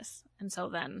join us. And so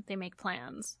then they make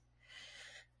plans.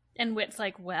 And Whit's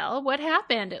like, well, what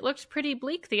happened? It looked pretty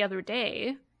bleak the other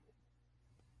day.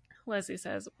 Leslie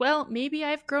says, well, maybe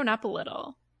I've grown up a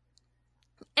little.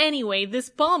 Anyway, this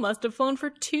ball must have flown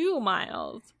for 2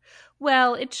 miles.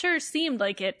 Well, it sure seemed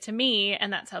like it to me,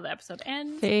 and that's how the episode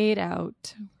ends. Fade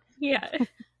out. Yeah.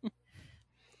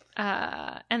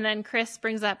 And then Chris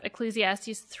brings up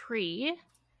Ecclesiastes 3.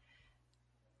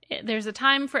 There's a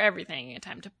time for everything. A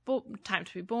time to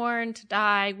be born, to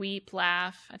die, weep,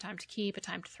 laugh, a time to keep, a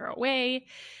time to throw away.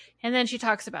 And then she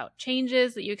talks about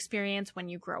changes that you experience when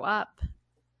you grow up.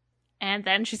 And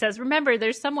then she says, remember,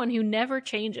 there's someone who never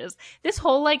changes. This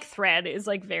whole thread is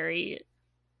very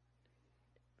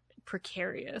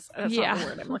precarious. That's not the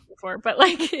word I'm looking for, but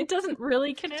it doesn't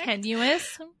really connect.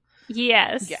 Tenuous.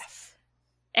 Yes. Yes.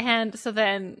 And so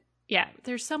then,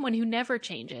 there's someone who never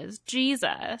changes,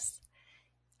 Jesus.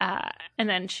 And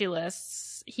then she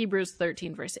lists Hebrews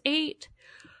 13, verse 8.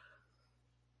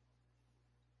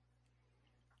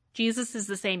 Jesus is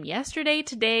the same yesterday,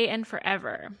 today, and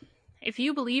forever. If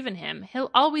you believe in him, he'll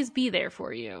always be there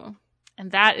for you.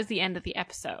 And that is the end of the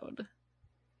episode.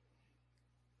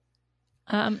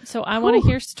 So I want to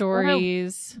hear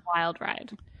stories. Wild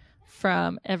ride.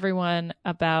 From everyone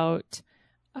about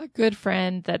a good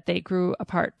friend that they grew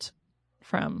apart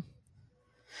from.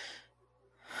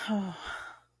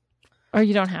 Or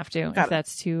you don't have to if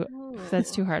that's too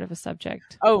hard of a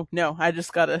subject. Oh, no, I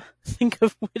just gotta think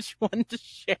of which one to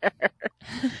share.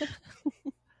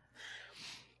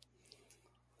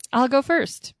 I'll go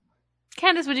first.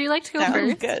 Candace, would you like to go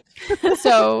first? Good.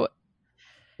 So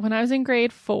when I was in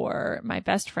grade 4, my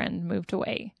best friend moved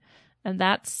away. And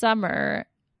that summer,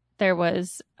 there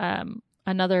was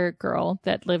another girl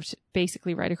that lived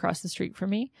basically right across the street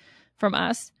from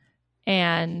us.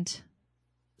 And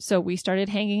so we started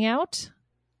hanging out.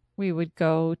 We would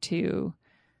go to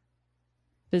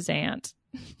Bizant.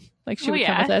 She would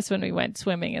come with us when we went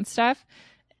swimming and stuff.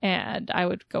 And I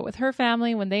would go with her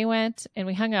family when they went. And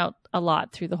we hung out a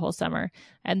lot through the whole summer.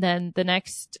 And then the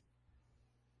next,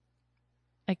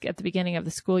 at the beginning of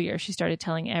the school year, she started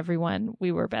telling everyone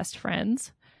we were best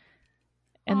friends.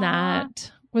 And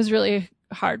that was really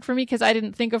hard for me because I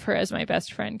didn't think of her as my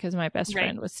best friend because my best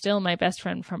friend was still my best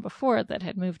friend from before that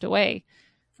had moved away.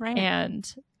 Right.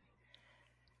 And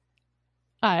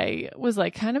I was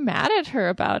kind of mad at her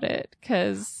about it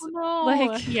because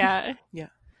yeah.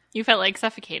 You felt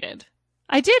suffocated.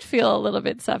 I did feel a little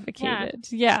bit suffocated.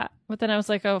 Yeah. But then I was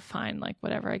like, oh, fine.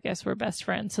 Whatever. I guess we're best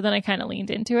friends. So then I kind of leaned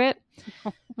into it.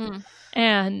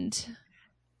 And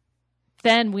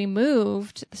then we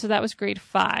moved. So that was grade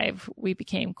 5. We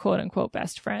became quote unquote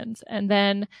best friends. And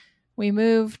then we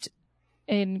moved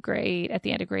at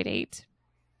the end of grade 8.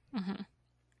 Mm-hmm.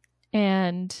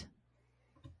 And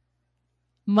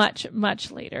much,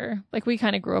 much later, we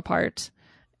kind of grew apart.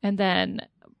 And then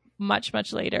much,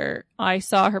 much later, I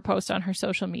saw her post on her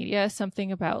social media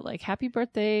something about happy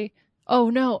birthday. Oh,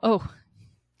 no. Oh,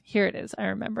 here it is. I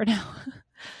remember now.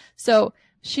 So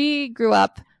she grew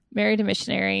up, married a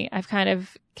missionary. I've kind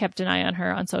of kept an eye on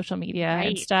her on social media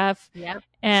and stuff. Yep.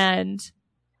 And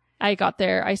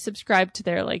I subscribed to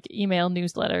their email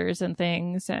newsletters and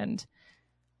things. And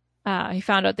I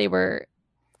found out they were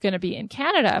going to be in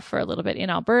Canada for a little bit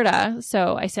in Alberta.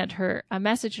 So I sent her a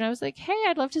message and I was like, hey,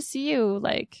 I'd love to see you.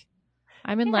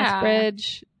 I'm in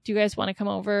Lethbridge. Do you guys want to come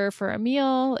over for a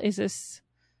meal? Is this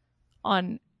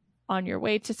on your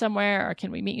way to somewhere or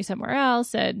can we meet you somewhere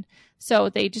else? And so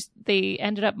they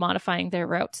ended up modifying their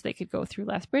route so they could go through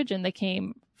Lethbridge and they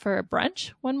came for a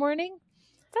brunch one morning.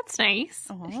 That's nice.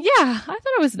 Uh-huh. Yeah, I thought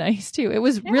it was nice too. It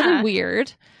was really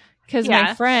weird because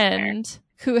my friend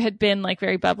who had been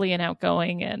very bubbly and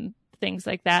outgoing and things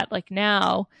like that,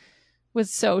 now was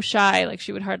so shy.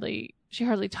 She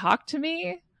hardly talked to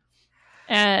me.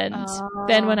 And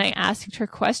then when I asked her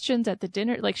questions at the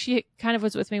dinner, she kind of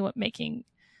was with me making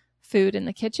food in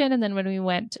the kitchen. And then when we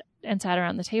went and sat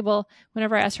around the table,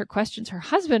 whenever I asked her questions, her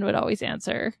husband would always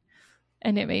answer.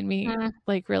 And it made me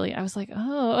really, I was like,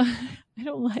 oh, I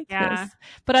don't like this.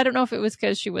 But I don't know if it was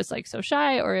because she was so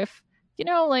shy or if,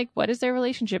 what is their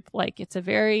relationship like? It's a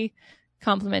very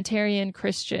complementarian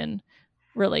Christian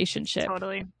relationship.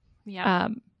 Totally. Yeah.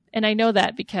 And I know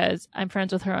that because I'm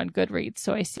friends with her on Goodreads.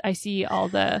 So I see all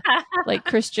the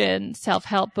Christian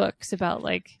self-help books about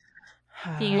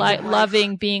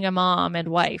loving being a mom and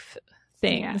wife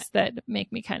things that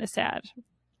make me kind of sad.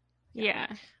 Yeah.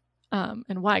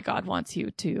 And why God wants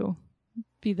you to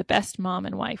be the best mom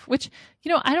and wife, which,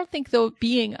 you know, I don't think though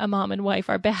being a mom and wife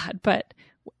are bad, but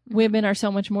women are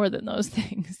so much more than those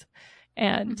things.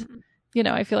 And, you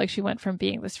know, I feel like she went from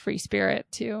being this free spirit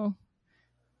to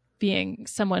being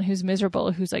someone who's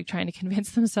miserable, who's like trying to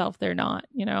convince themselves they're not,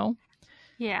 you know?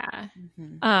 Yeah.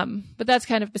 But that's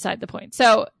kind of beside the point.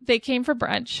 So they came for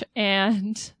brunch,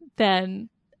 and then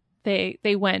they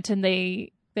went, and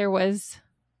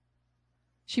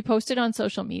she posted on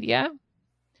social media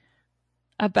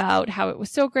about how it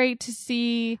was so great to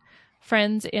see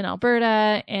friends in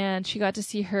Alberta, and she got to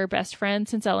see her best friend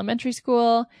since elementary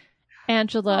school,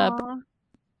 Angela.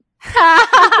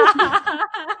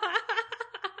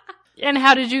 And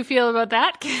how did you feel about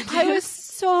that, Candace? I was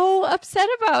so upset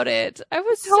about it. I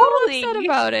was Totally. so upset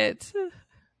about it.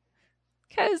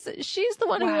 Because she's the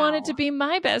one who wanted to be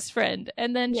my best friend.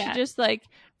 And then she just like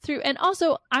threw, and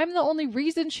also I'm the only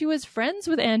reason she was friends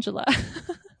with Angela.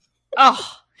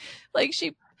 Oh, like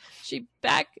she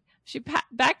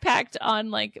backpacked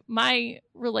on like my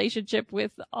relationship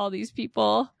with all these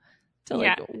people to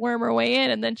like worm her way in.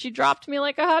 And then she dropped me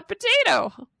like a hot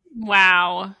potato.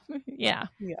 wow. Yeah.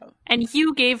 And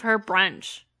you gave her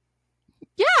brunch.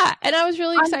 Yeah. And I was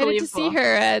really excited to see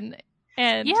her. And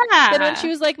then when she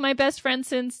was like my best friend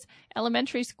since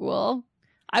elementary school,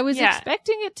 I was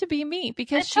expecting it to be me,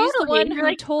 because she's the one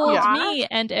who told me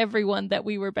and everyone that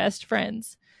we were best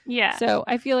friends. Yeah. So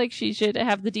I feel like she should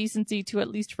have the decency to at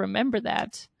least remember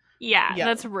that. Yeah,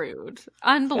 that's rude.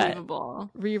 Unbelievable.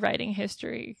 But rewriting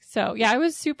history. So yeah, I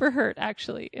was super hurt,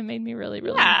 actually. It made me really,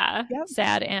 really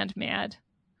sad and mad.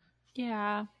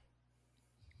 Yeah.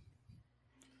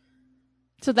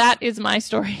 So that is my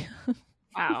story.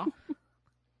 Wow.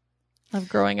 Of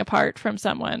growing apart from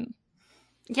someone.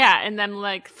 Yeah, and then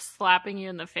like slapping you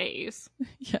in the face.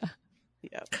 Yeah.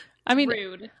 I mean,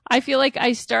 rude. I feel like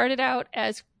I started out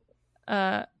as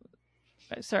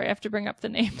sorry, I have to bring up the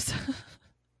names.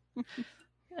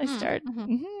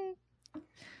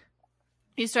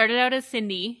 You started out as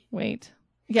Cindy. Wait.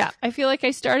 Yeah, I feel like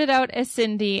I started out as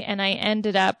Cindy and I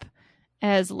ended up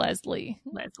as Leslie.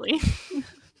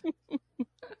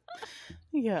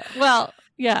 Yeah. Well,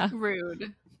 yeah.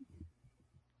 Rude.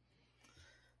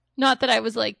 Not that I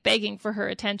was like begging for her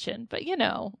attention, but you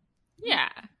know. Yeah.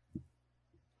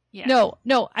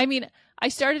 No, I mean, I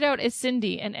started out as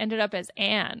Cindy and ended up as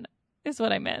Anne, is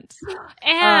what I meant.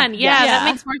 Anne, that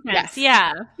makes more sense.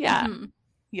 Yes. Yeah. Mm-hmm.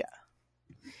 Yeah.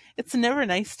 It's never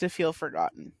nice to feel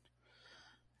forgotten.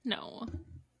 No.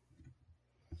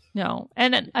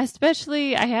 And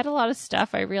especially I had a lot of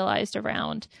stuff I realized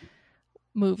around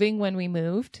moving when we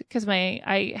moved, because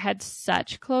I had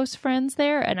such close friends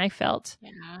there, and I felt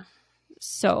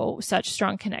such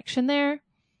strong connection there.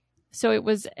 So it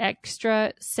was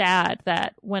extra sad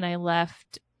that when I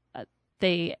left,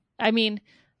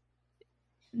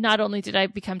 not only did I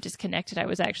become disconnected, I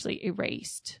was actually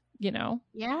erased, you know?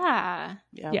 Yeah.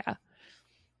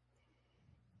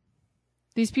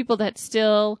 These people that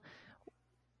still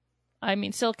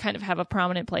kind of have a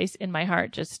prominent place in my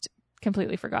heart just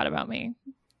completely forgot about me.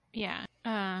 Yeah.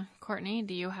 Courtney,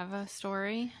 do you have a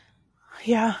story?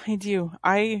 Yeah, I do.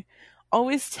 I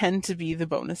always tend to be the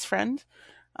bonus friend.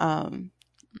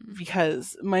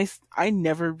 Because I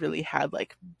never really had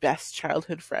like best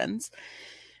childhood friends.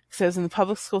 So I was in the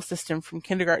public school system from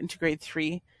kindergarten to grade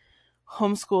 3,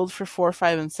 homeschooled for 4,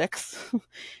 5, and 6,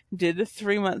 did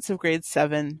 3 months of grade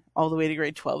 7 all the way to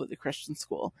grade 12 at the Christian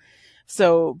school.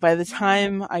 So by the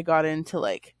time I got into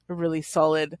like a really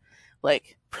solid,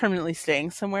 like permanently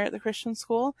staying somewhere at the Christian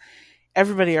school,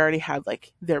 everybody already had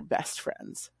like their best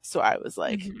friends. So I was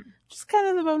like just kind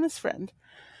of the bonus friend.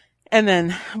 And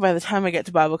then by the time I get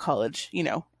to Bible college, you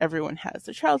know, everyone has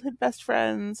their childhood best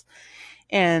friends,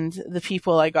 and the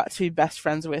people I got to be best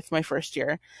friends with my first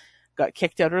year got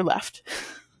kicked out or left.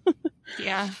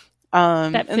 Yeah.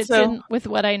 That fits in with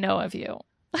what I know of you.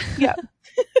 Yeah.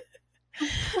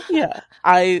 Yeah.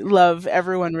 I love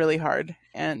everyone really hard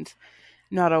and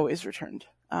not always returned.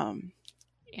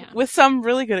 With some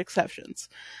really good exceptions.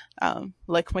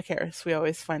 Like Macaris, we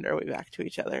always find our way back to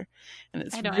each other, and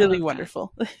it's really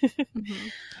wonderful.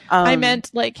 I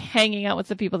meant like hanging out with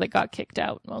the people that got kicked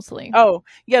out mostly. Oh,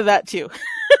 yeah, that too.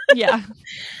 Yeah.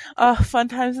 Fun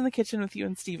times in the kitchen with you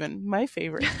and Steven. My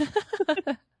favorite.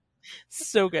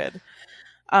 So good.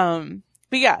 But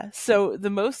yeah, so the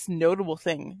most notable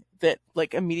thing that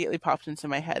like immediately popped into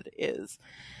my head is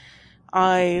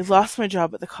I lost my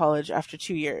job at the college after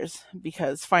 2 years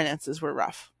because finances were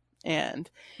rough, and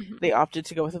they opted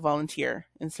to go with a volunteer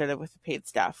instead of with the paid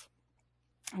staff,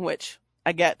 which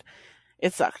I get.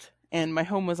 It sucked. And my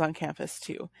home was on campus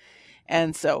too.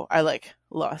 And so I like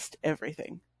lost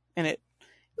everything, and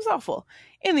was awful.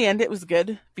 In the end, it was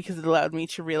good because it allowed me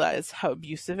to realize how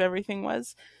abusive everything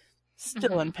was.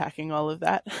 Still unpacking all of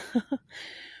that.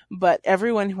 But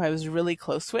everyone who I was really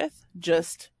close with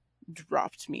just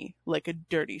dropped me like a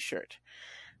dirty shirt.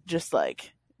 Just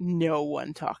like no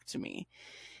one talked to me.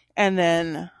 And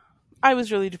then I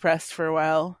was really depressed for a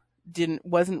while.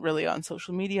 Wasn't really on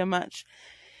social media much.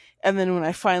 And then when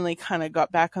I finally kind of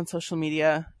got back on social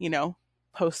media,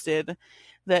 posted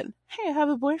that, hey, I have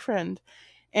a boyfriend,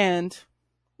 and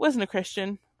wasn't a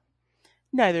Christian.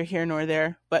 Neither here nor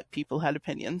there, but people had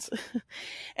opinions.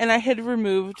 And I had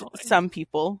removed some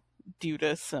people due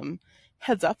to some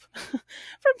heads up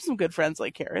from some good friends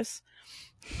like Karis.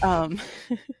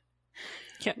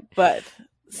 Yeah. But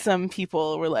some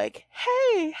people were like,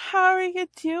 hey, how are you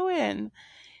doing?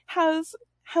 How's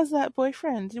that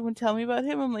boyfriend? You want to tell me about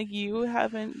him? I'm like, you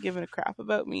haven't given a crap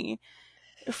about me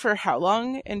for how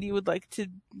long? And you would like to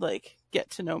get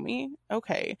to know me?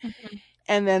 Okay. Mm-hmm.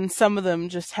 And then some of them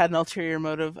just had an ulterior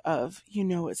motive of,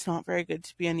 it's not very good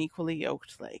to be unequally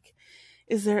yoked. Like,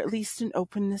 is there at least an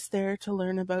openness there to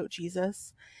learn about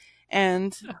Jesus?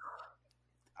 And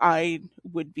I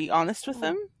would be honest with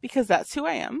them because that's who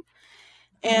I am.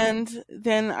 And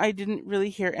then I didn't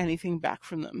really hear anything back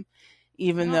from them,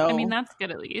 even though... I mean, that's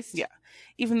good at least. Yeah.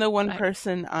 Even though one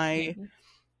person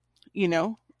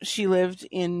she lived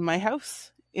in my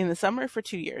house in the summer for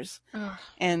 2 years.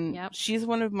 And she's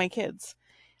one of my kids.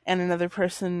 And another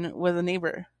person was a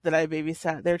neighbor that I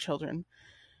babysat their children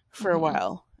for a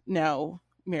while. Now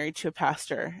married to a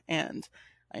pastor, and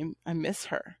I miss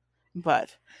her.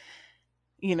 But,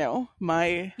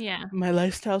 my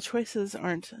lifestyle choices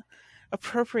aren't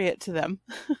appropriate to them.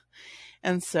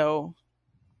 And so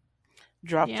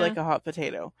dropped like a hot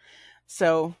potato.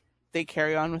 So they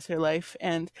carry on with their life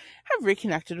and have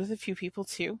reconnected with a few people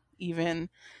too, even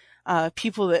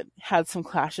people that had some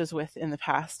clashes with in the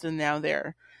past, and now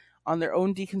they're on their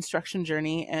own deconstruction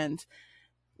journey. And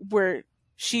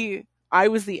I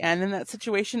was the N in that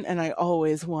situation, and I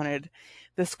always wanted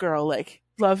this girl, like,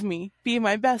 love me, be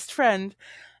my best friend,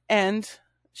 and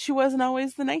she wasn't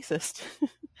always the nicest.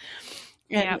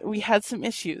 And we had some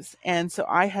issues, and so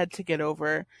I had to get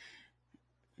over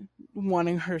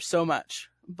wanting her so much,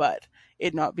 but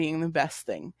it not being the best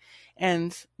thing.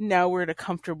 And now we're at a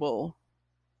comfortable,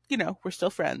 we're still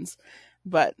friends,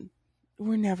 but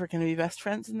we're never going to be best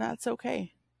friends, and that's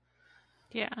okay.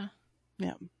 Yeah.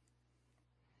 Yeah.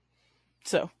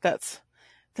 So that's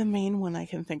the main one I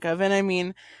can think of. And I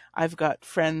mean, I've got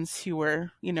friends who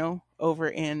were, over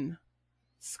in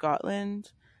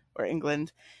Scotland or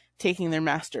England taking their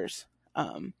masters.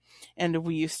 And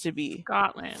we used to be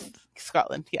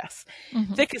Scotland, yes.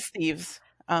 Thick as thieves.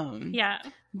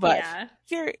 But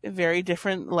very, very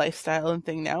different lifestyle and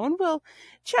thing now. And we'll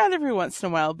chat every once in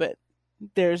a while, but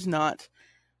there's not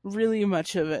really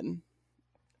much of an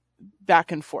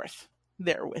back and forth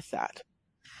there with that.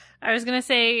 I was going to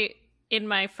say, in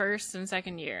my first and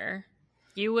second year,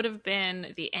 you would have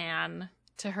been the Anne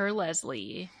to her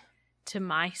Leslie to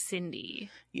my Cindy.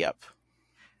 Yep.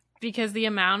 Because the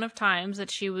amount of times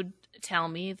that she would tell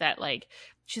me that, like,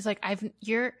 she's like, I've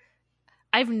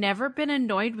never been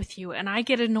annoyed with you, and I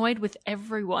get annoyed with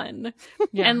everyone.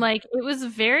 Yeah. And like, it was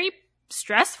very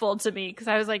stressful to me because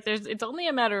I was like, it's only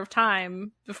a matter of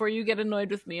time before you get annoyed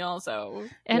with me also.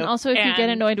 And also, if you get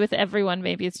annoyed with everyone,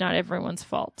 maybe it's not everyone's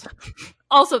fault.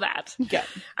 Also that. Yeah.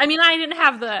 I mean, I didn't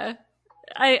have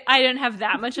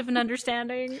that much of an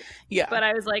understanding. Yeah. But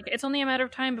I was like, it's only a matter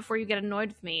of time before you get annoyed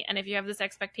with me. And if you have this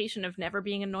expectation of never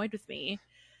being annoyed with me,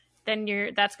 then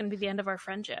that's going to be the end of our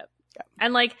friendship. Yeah.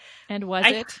 And like, was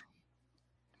it?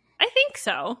 I think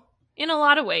so. In a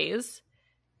lot of ways.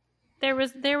 There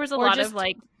was a lot of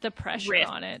like the pressure rift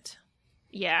on it.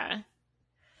 Yeah.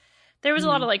 There was a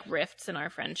lot of like rifts in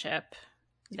our friendship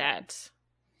that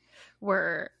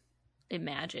were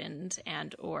imagined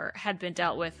and or had been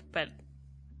dealt with, but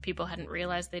people hadn't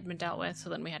realized they'd been dealt with. So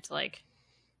then we had to like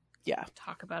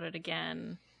talk about it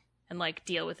again and like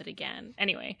deal with it again.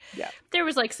 Anyway, there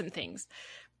was like some things.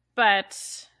 But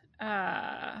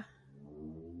I'm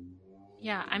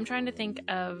trying to think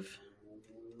of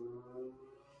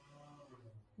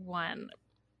one.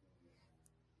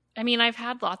 I mean, I've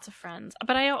had lots of friends,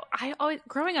 but I always,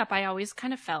 growing up, I always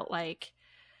kind of felt like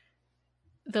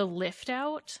the lift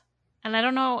out, and I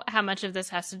don't know how much of this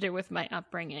has to do with my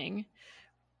upbringing,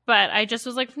 but I just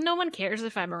was like, no one cares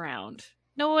if I'm around.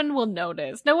 No one will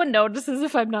notice. No one notices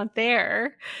if I'm not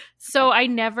there. So I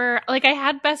never, like, I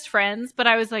had best friends, but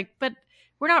I was like, but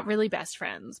we're not really best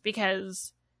friends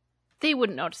because they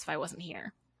wouldn't notice if I wasn't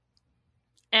here.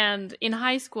 And in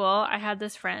high school, I had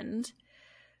this friend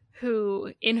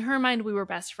who in her mind we were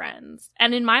best friends.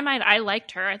 And in my mind I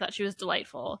liked her. I thought she was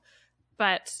delightful.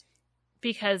 But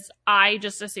because I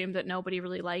just assumed that nobody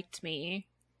really liked me,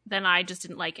 then I just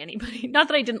didn't like anybody. Not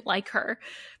that I didn't like her,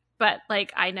 but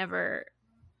like I never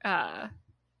that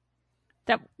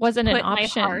wasn't an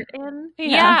option. My heart in.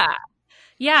 Yeah.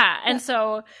 Yeah. And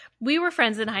so we were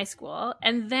friends in high school,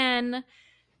 and then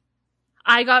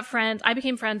I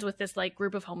became friends with this like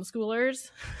group of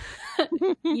homeschoolers.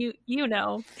 you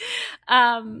know.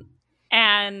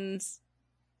 And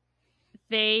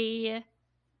they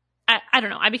I don't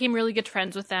know, I became really good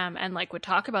friends with them and like would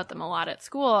talk about them a lot at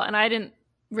school, and I didn't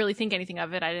really think anything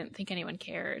of it. I didn't think anyone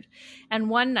cared. And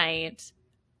one night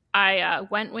I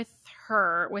went with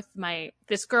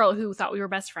this girl who thought we were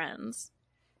best friends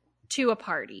to a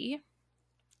party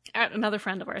at another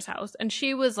friend of ours' house. And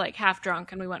she was like half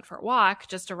drunk, and we went for a walk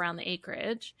just around the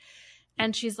acreage.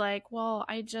 And she's like, well,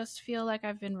 I just feel like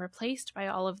I've been replaced by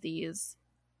all of these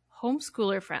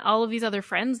homeschooler friends, all of these other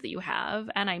friends that you have,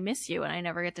 and I miss you, and I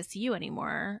never get to see you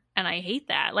anymore. And I hate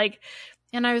that. Like,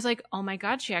 and I was like, oh my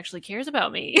God, she actually cares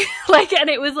about me. Like, and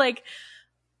it was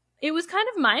kind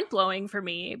of mind blowing for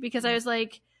me, because I was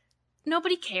like,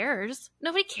 nobody cares.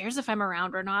 Nobody cares if I'm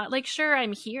around or not. Like, sure,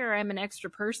 I'm here, I'm an extra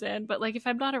person, but like if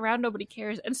I'm not around, nobody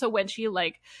cares. And so when she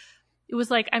like, it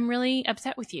was like, I'm really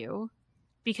upset with you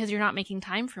because you're not making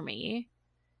time for me,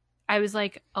 I was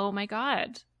like, oh my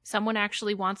God, someone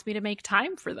actually wants me to make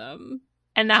time for them.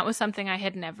 And that was something I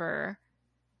had never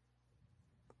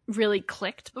really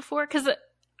clicked before. Because,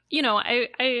 you know,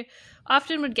 I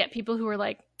often would get people who were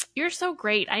like, you're so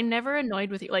great, I'm never annoyed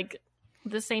with you. Like,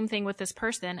 the same thing with this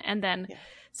person, and then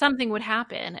something would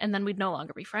happen, and then we'd no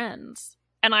longer be friends.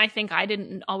 And I think I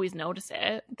didn't always notice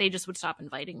it. They just would stop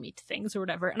inviting me to things or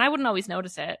whatever, and I wouldn't always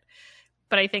notice it.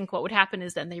 But I think what would happen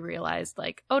is then they realized,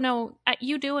 like, oh no,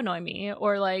 you do annoy me,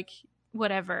 or like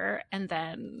whatever, and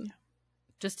then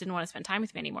just didn't want to spend time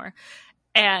with me anymore.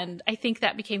 And I think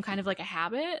that became kind of like a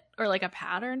habit or like a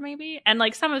pattern maybe. And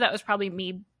like some of that was probably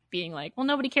me being like, well,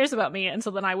 nobody cares about me, and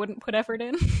so then I wouldn't put effort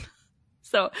in.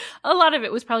 So a lot of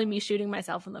it was probably me shooting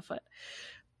myself in the foot.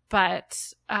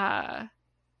 But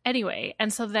anyway,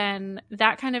 and so then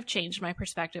that kind of changed my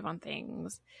perspective on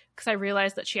things, because I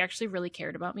realized that she actually really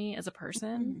cared about me as a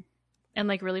person and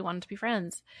like really wanted to be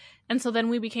friends. And so then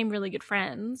we became really good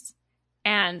friends,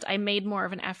 and I made more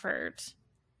of an effort.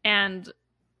 And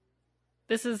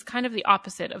this is kind of the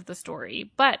opposite of the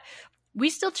story, but we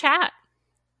still chat.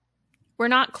 We're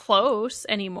not close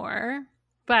anymore,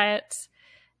 but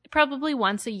probably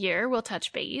once a year we'll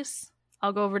touch base.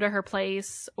 I'll go over to her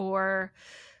place, or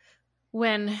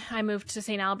when I moved to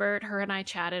St. Albert, her and I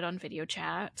chatted on video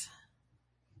chat.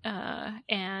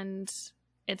 And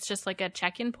it's just like a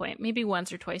check-in point, maybe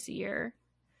once or twice a year.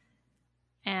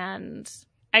 And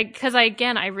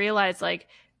I realized like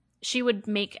she would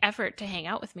make effort to hang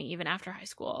out with me even after high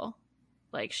school.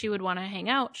 Like she would want to hang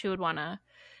out, she would want to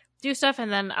do stuff,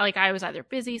 and then like I was either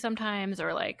busy sometimes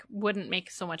or like wouldn't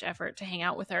make so much effort to hang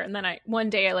out with her. And then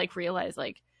one day I like realized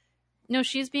like, no,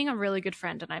 she's being a really good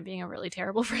friend and I'm being a really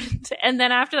terrible friend. And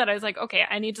then after that I was like, okay,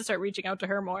 I need to start reaching out to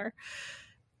her more.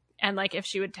 And like if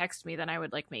she would text me, then I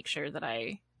would like make sure that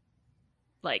I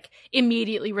like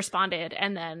immediately responded,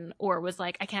 and then or was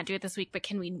like, I can't do it this week, but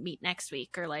can we meet next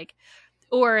week? Or like,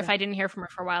 or if I didn't hear from her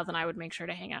for a while, then I would make sure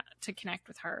to hang out to connect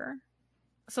with her.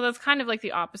 So that's kind of like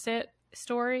the opposite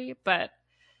story, but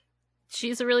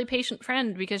she's a really patient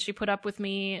friend because she put up with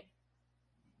me,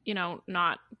 you know,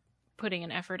 not putting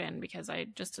an effort in because I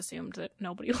just assumed that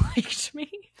nobody liked me.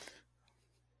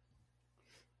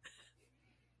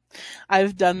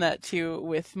 I've done that too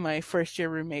with my first year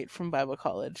roommate from Bible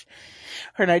college.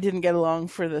 Her and I didn't get along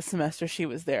for the semester she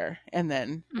was there, and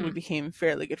then we became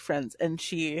fairly good friends. And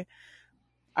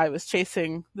I was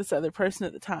chasing this other person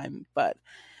at the time, but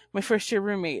my first year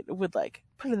roommate would like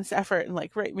put in this effort and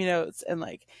like write me notes and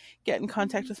like get in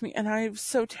contact with me, and I'm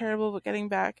so terrible about getting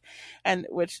back. And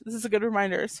which this is a good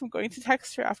reminder, so I'm going to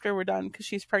text her after we're done because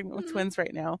she's pregnant with twins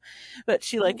right now. But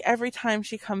she like every time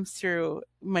she comes through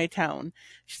my town,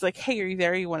 she's like, hey, are you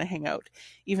there? You want to hang out?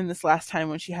 Even this last time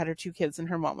when she had her 2 kids and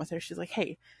her mom with her, she's like,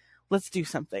 hey, let's do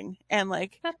something. And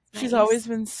like she's always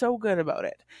been so good about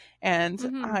it,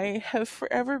 and I have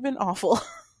forever been awful.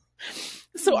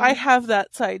 So I have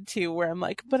that side too where I'm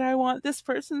like, but I want this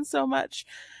person so much,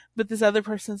 but this other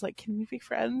person's like, can we be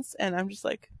friends? And I'm just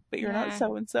like, but you're not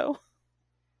so and so.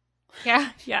 Yeah.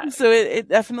 So it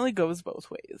definitely goes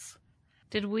both ways.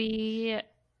 Did we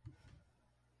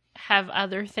have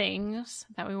other things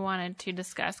that we wanted to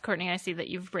discuss? Courtney, I see that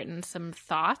you've written some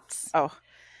thoughts. Oh,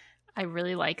 I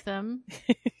really like them.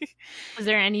 Is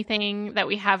there anything that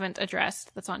we haven't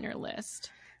addressed that's on your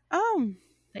list?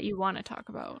 that you want to talk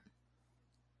about?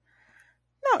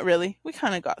 Not really. We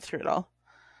kind of got through it all.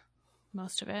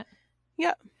 Most of it.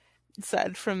 Yep.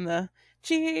 Aside from the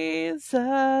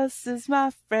Jesus is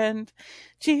my friend.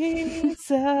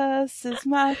 Jesus is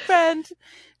my friend.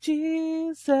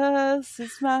 Jesus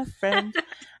is my friend.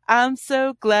 I'm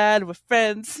so glad we're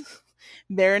friends.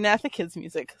 Maranatha Kids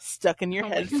music stuck in your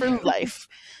head for life.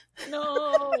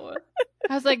 No.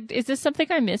 I was like, is this something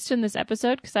I missed in this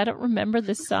episode? Because I don't remember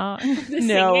this song.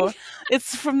 No,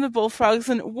 it's from the Bullfrogs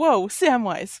and whoa,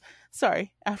 Samwise.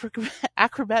 Sorry,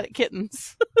 acrobatic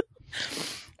kittens.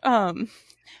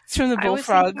 It's from the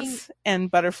Bullfrogs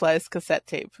and Butterflies cassette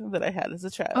tape that I had as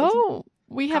a child. Oh,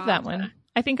 we have that one.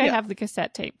 I think I Yeah. have the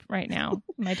cassette tape right now.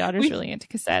 My daughter's really into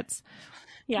cassettes.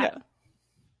 Yeah.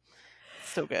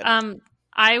 So good.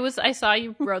 I saw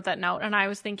you wrote that note, and I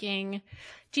was thinking,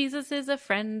 Jesus is a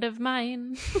friend of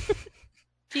mine.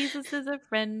 Jesus is a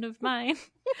friend of mine.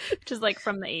 Which is like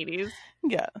from the 80s.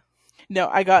 Yeah. No,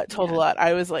 I got told a lot.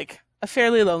 I was like a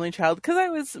fairly lonely child because I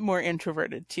was more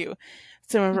introverted too.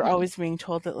 So I remember always being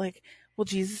told that like, well,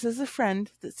 Jesus is a friend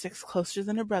that sticks closer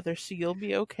than a brother, so you'll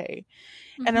be okay.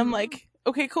 And I'm like,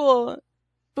 okay, cool,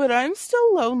 but I'm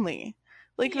still lonely.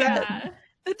 Like that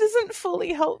doesn't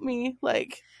fully help me.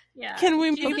 Like, can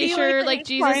we Okay, maybe sure, like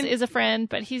Jesus find- is a friend,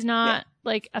 but he's not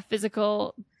like a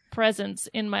physical presence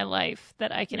in my life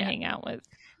that I can hang out with.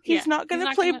 He's not going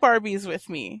to play Barbies with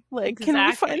me. Like, can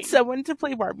we find someone to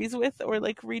play Barbies with or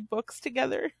like read books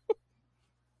together?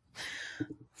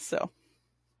 So,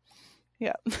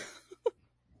 yeah.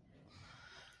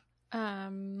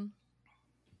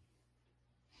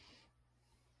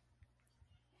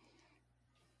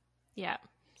 Yeah.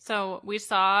 So we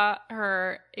saw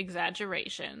her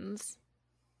exaggerations.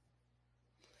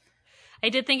 I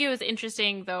did think it was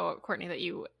interesting, though, Courtney, that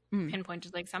you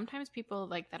pinpointed, like, sometimes people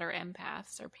like that are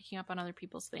empaths are picking up on other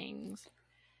people's things.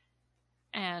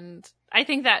 And I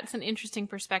think that's an interesting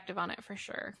perspective on it for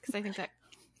sure. Because I think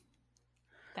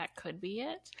that could be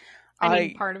it. I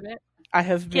mean, part of it. I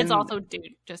have been. Kids also do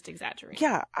just exaggerate.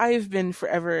 Yeah, I've been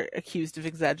forever accused of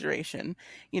exaggeration.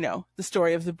 You know, the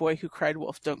story of the boy who cried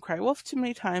wolf. Don't cry wolf too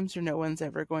many times or no one's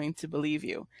ever going to believe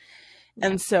you. Yeah.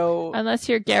 And so... Unless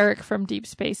you're Garrick from Deep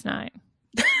Space Nine.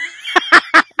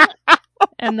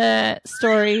 And the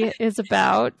story is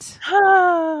about...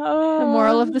 the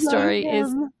moral of the story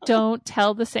is don't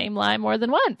tell the same lie more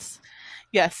than once.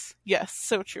 Yes,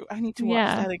 so true. I need to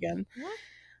watch that again.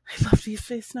 I love Deep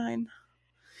Space Nine.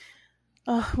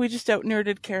 Oh, we just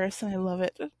out-nerded Karis, and I love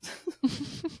it.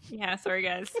 Yeah, sorry,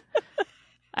 guys.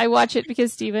 I watch it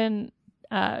because Steven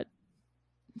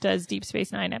does Deep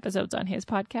Space Nine episodes on his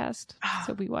podcast,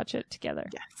 so we watch it together.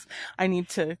 Yes. I need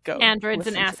to go. Androids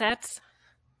and Assets.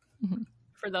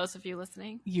 For those of you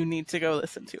listening. You need to go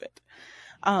listen to it.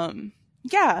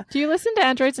 Yeah. Do you listen to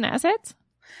Androids and Assets?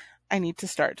 I need to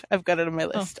start. I've got it on my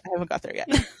list. I haven't got there yet.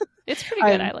 It's pretty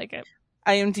good. I like it.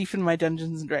 I am deep in my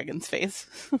Dungeons and Dragons phase.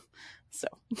 So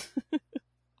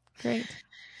great.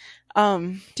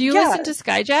 Do you listen to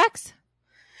Skyjacks?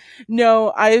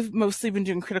 No, I've mostly been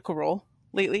doing Critical Role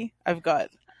lately. I've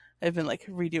been like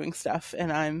redoing stuff,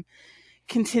 and I'm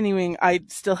continuing. I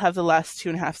still have the last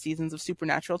 2.5 seasons of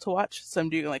Supernatural to watch, so I'm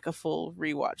doing like a full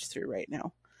rewatch through right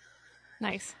now.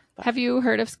 Nice. Have you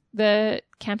heard of the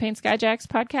Campaign Skyjacks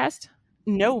podcast?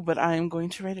 No, but I'm going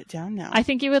to write it down now. I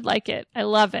think you would like it. I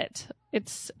love it.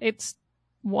 It's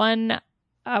one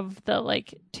of the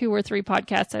like 2 or 3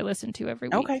 podcasts I listen to every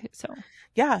week. Okay. So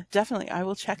yeah, definitely. I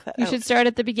will check that out. You should start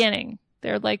at the beginning.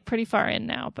 They're like pretty far in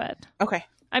now, but okay.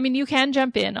 I mean, you can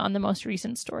jump in on the most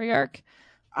recent story arc.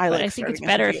 I think it's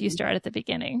better if you start at the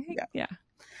beginning. Yeah.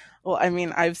 Well, I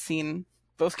mean, I've seen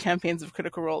both campaigns of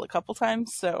Critical Role a couple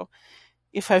times, so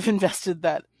if I've invested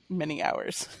that many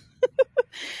hours,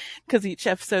 because each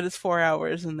episode is 4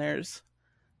 hours and there's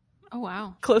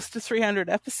close to 300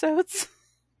 episodes.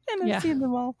 And I've seen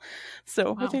them all.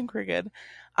 So I think we're good.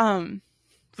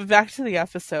 But back to the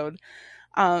episode.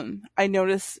 I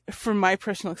notice from my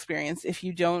personal experience, if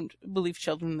you don't believe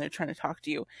children when they're trying to talk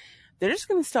to you, they're just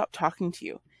going to stop talking to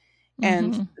you.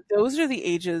 And those are the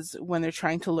ages when they're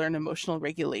trying to learn emotional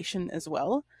regulation as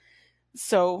well.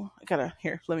 So let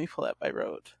me pull up. I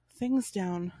wrote things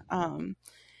down.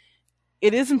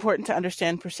 It is important to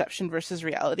understand perception versus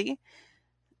reality.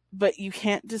 But you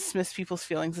can't dismiss people's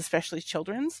feelings, especially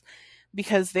children's,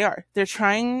 because they're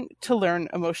trying to learn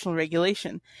emotional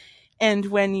regulation. And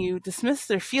when you dismiss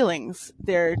their feelings,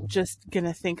 they're just going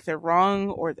to think they're wrong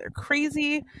or they're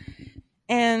crazy.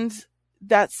 And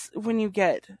that's when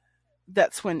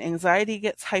anxiety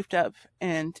gets hyped up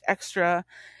and extra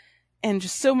and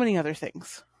just so many other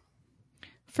things.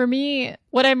 For me,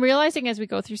 what I'm realizing as we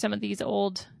go through some of these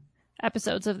old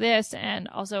episodes of this, and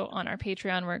also on our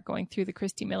Patreon, we're going through the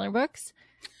Christy Miller books,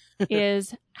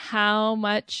 is how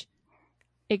much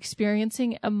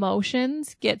experiencing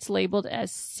emotions gets labeled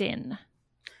as sin.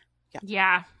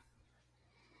 Yeah.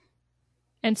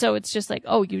 And so it's just like,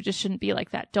 oh, you just shouldn't be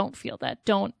like that. Don't feel that.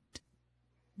 Don't,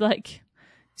 like,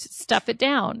 stuff it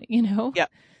down, you know? Yeah.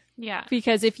 Yeah.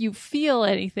 Because if you feel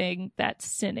anything, that's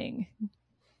sinning.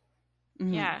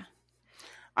 Mhm. Yeah.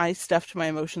 I stuffed my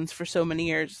emotions for so many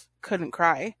years, couldn't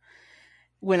cry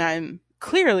when I'm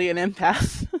clearly an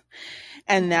empath.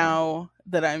 And now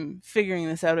that I'm figuring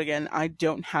this out again, I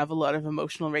don't have a lot of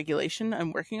emotional regulation.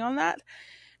 I'm working on that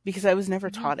because I was never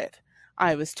taught it.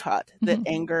 I was taught that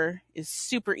anger is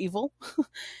super evil.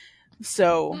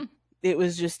 So it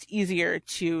was just easier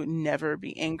to never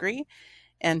be angry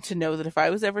and to know that if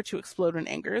I was ever to explode in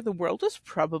anger, the world is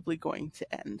probably going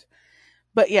to end.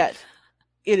 But yet,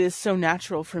 it is so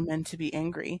natural for men to be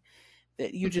angry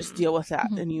that you just deal with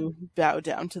that and you bow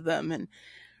down to them and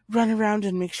run around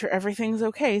and make sure everything's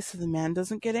okay so the man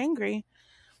doesn't get angry.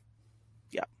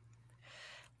 Yeah.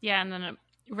 Yeah, and then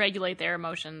regulate their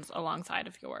emotions alongside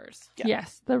of yours. Yeah.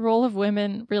 Yes, the role of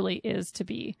women really is to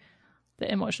be the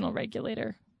emotional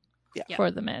regulator for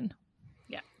the men.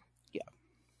 Yeah. Yeah.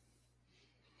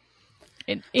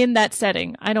 In that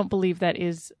setting, I don't believe that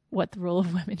is what the role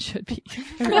of women should be.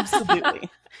 Absolutely.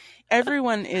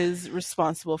 Everyone is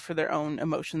responsible for their own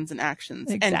emotions and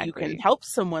actions. And you Exactly. can help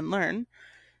someone learn,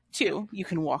 too. You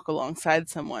can walk alongside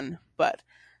someone, but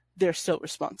they're still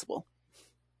responsible.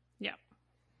 Yeah.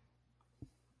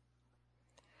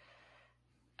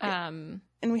 And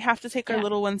we have to take our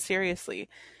little ones seriously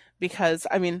because,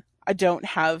 I mean, I don't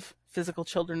have physical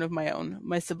children of my own.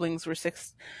 My siblings were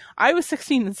I was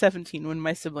 16 and 17 when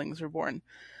my siblings were born.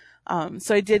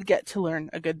 So I did get to learn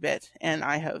a good bit, and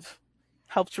I have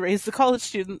helped raise the college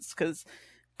students because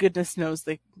goodness knows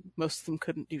most of them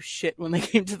couldn't do shit when they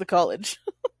came to the college.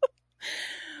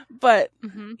 But,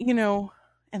 you know,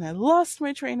 and I lost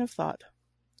my train of thought.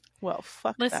 Well,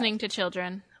 fuck Listening that. to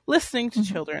children. Listening to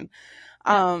children.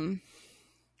 Oh,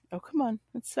 come on.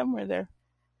 It's somewhere there.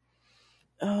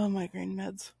 Oh, migraine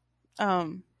meds.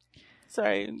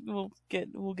 Sorry, we'll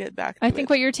get back to I think it.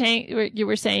 what you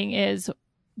were saying is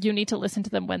you need to listen to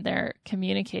them when they're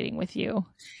communicating with you.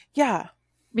 Yeah.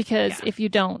 Because if you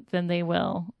don't, then they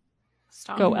will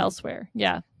Stop. go elsewhere.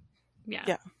 Yeah.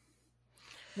 Yeah.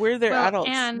 We're their Well, adults.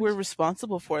 and- We're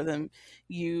responsible for them.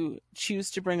 You choose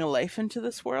to bring a life into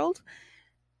this world.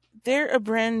 They're a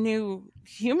brand new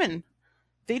human.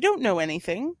 They don't know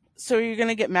anything. So you're going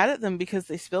to get mad at them because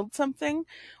they spilled something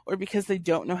or because they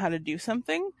don't know how to do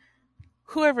something?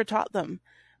 Whoever taught them?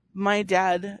 My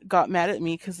dad got mad at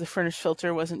me because the furnace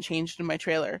filter wasn't changed in my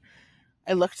trailer.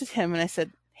 I looked at him and I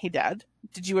said, "Hey, Dad,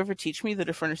 did you ever teach me that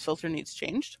a furnace filter needs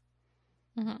changed?"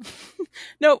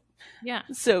 Nope. Yeah.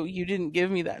 So you didn't give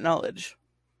me that knowledge.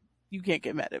 You can't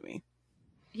get mad at me.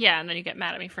 Yeah, and then you get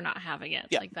mad at me for not having it.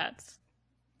 Yeah. Like that's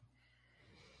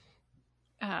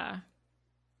yeah.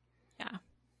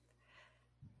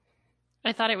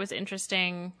 I thought it was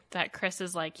interesting that Chris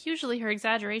is like, usually her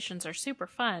exaggerations are super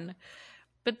fun,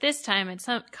 but this time it's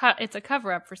a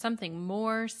cover up for something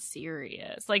more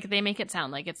serious. Like they make it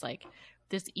sound like it's like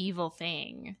this evil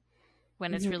thing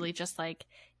when it's really just like,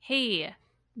 hey,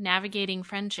 navigating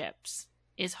friendships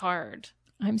is hard.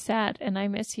 I'm sad and I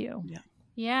miss you.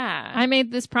 Yeah. I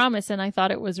made this promise and I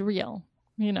thought it was real.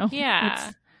 You know?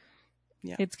 Yeah.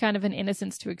 It's kind of an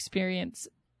innocence to experience.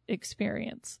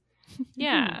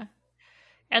 Yeah.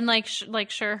 And like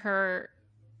sure her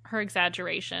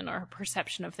exaggeration or her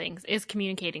perception of things is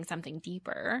communicating something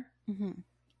deeper.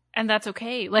 And that's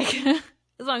okay. Like as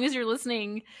long as you're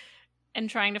listening and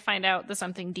trying to find out the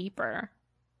something deeper.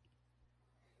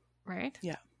 Right?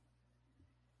 Yeah.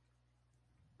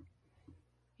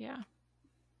 Yeah.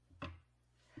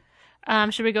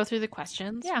 Should we go through the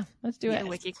questions? Yeah, let's do it. The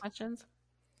wiki questions.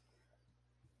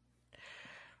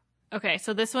 Okay,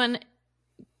 so this one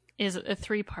is a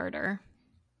 3-parter.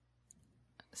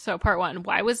 So part 1,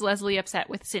 why was Leslie upset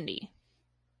with Cindy?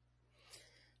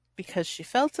 Because she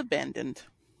felt abandoned.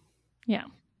 Yeah.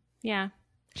 Yeah.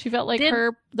 She felt like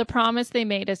the promise they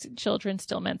made as children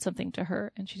still meant something to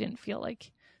her, and she didn't feel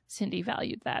like Cindy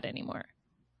valued that anymore.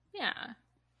 Yeah.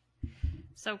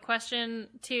 So question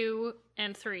 2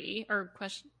 and 3, or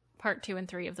part 2 and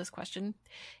 3 of this question.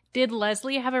 Did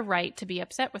Leslie have a right to be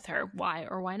upset with her? Why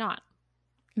or why not?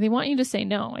 They want you to say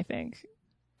no, I think.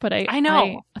 But I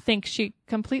know. I think she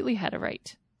completely had a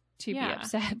right to be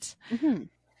upset.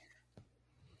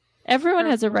 Everyone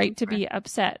has a right to be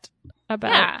upset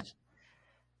about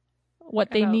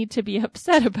what they need to be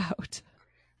upset about.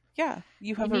 Yeah,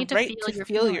 you have need a to right feel to your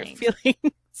feel your feelings.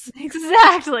 feelings.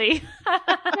 Exactly.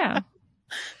 Yeah.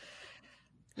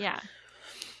 Yeah.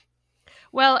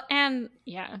 Well, and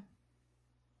yeah.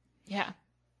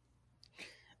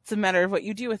 It's a matter of what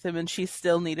you do with them, and she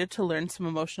still needed to learn some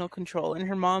emotional control, and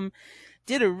her mom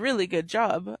did a really good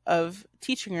job of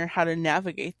teaching her how to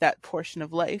navigate that portion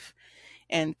of life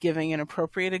and giving an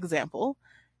appropriate example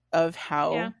of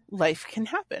how Yeah. life can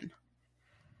happen.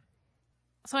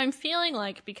 So I'm feeling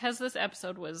like because this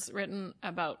episode was written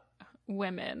about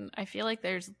women, I feel like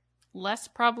there's less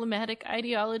problematic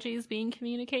ideologies being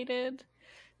communicated.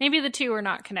 Maybe the two are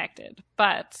not connected,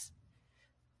 but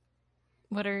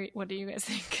what do you guys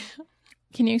think?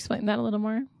 Can you explain that a little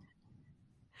more?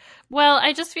 Well,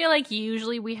 I just feel like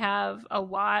usually we have a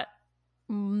lot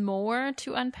more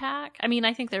to unpack. I mean,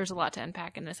 I think there's a lot to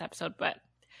unpack in this episode, but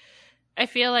I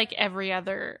feel like every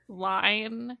other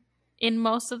line in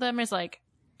most of them is like,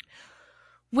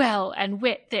 well, and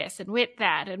wit this and wit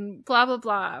that and blah, blah,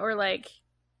 blah. Or like,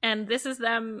 and this is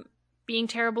them being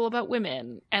terrible about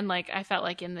women. And like, I felt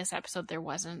like in this episode, there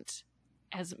wasn't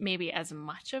as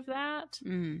much of that.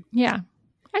 Mm. Yeah.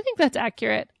 I think that's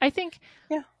accurate. I think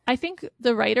Yeah.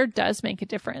 the writer does make a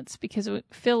difference because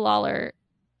Phil Lawler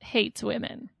hates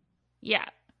women. Yeah.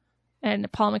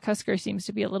 And Paul McCusker seems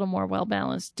to be a little more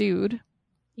well-balanced dude.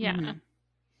 Yeah. Mhm.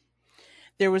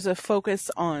 There was a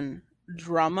focus on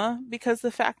drama because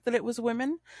of the fact that it was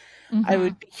women. I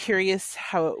would be curious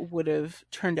how it would have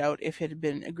turned out if it had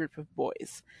been a group of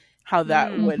boys. How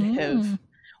that would have,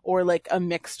 or like a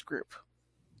mixed group,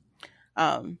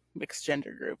 mixed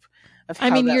gender group. Of how I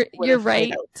mean, that would you're have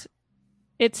played right. out.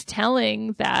 It's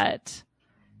telling that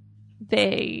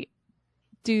they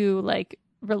do like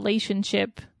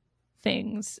relationship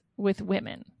things with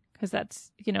women because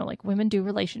that's, like women do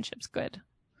relationships good.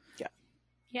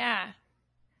 Yeah.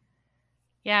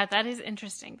 Yeah, that is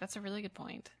interesting. That's a really good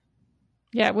point.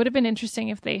 Yeah, it would have been interesting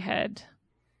if they had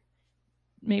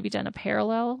maybe done a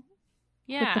parallel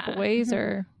Yeah. with the boys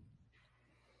or...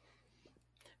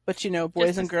 But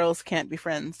boys and girls can't be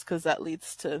friends because that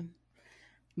leads to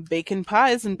bacon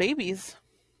pies and babies.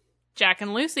 Jack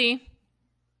and Lucy.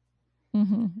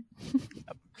 Mm-hmm.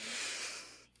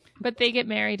 But they get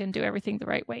married and do everything the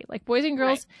right way. Like boys and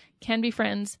girls can be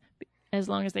friends as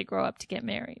long as they grow up to get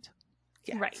married.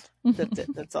 Yes. Right. That's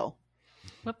it. That's all.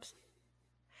 Whoops.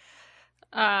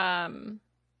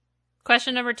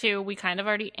 Question number 2, we kind of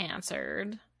already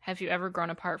answered. Have you ever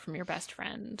grown apart from your best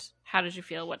friend? How did you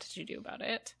feel? What did you do about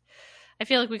it? I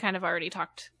feel like we kind of already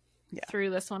talked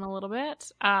through this one a little bit.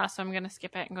 So I'm going to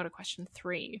skip it and go to question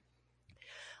 3.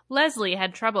 Leslie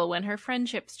had trouble when her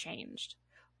friendships changed.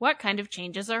 What kind of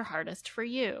changes are hardest for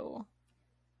you?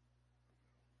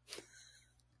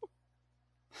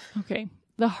 Okay.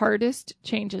 The hardest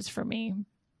changes for me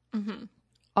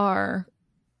are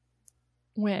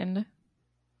when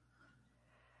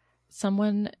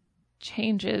someone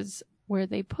changes where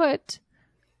they put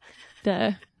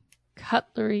the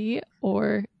cutlery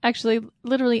or actually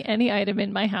literally any item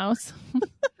in my house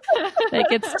that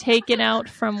gets taken out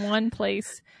from one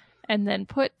place and then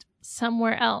put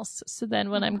somewhere else. So then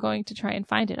when I'm going to try and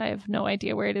find it, I have no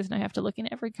idea where it is and I have to look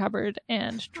in every cupboard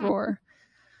and drawer.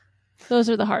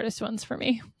 Those are the hardest ones for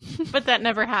me. But that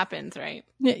never happens, right?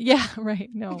 Yeah,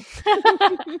 right. No.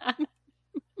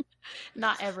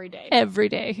 Not every day. Every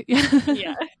day.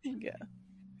 Yeah. Yeah.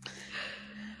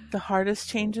 The hardest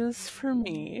changes for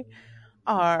me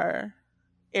are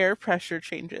air pressure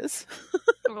changes.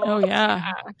 Oh,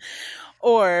 yeah.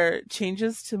 Or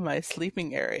changes to my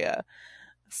sleeping area.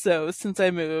 So since I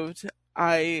moved,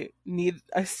 I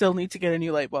still need to get a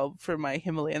new light bulb for my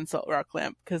Himalayan salt rock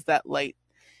lamp because that light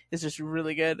is just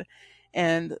really good.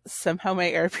 And somehow my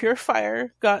air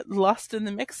purifier got lost in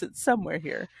the mix. It's somewhere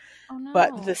here. Oh, no.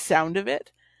 But the sound of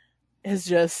it is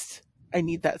just, I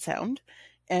need that sound.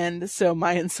 And so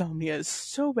my insomnia is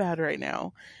so bad right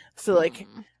now. So like,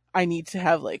 I need to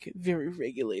have like very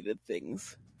regulated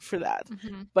things for that.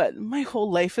 But my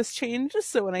whole life has changed.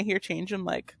 So when I hear change, I'm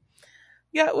like,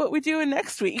 yeah, what we doing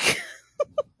next week?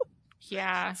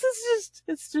 Yeah.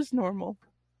 It's just normal.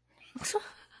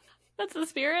 That's the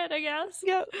spirit, I guess.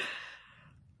 Yeah.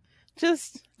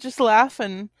 Just laugh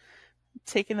and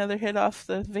take another hit off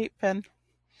the vape pen.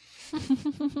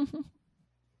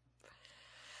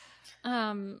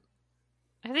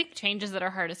 I think changes that are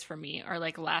hardest for me are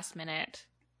like last minute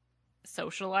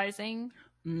socializing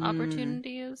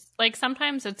opportunities. Like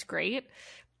sometimes it's great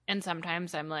and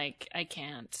sometimes I'm like, I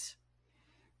can't.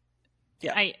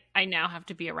 Yeah. I now have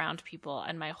to be around people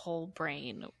and my whole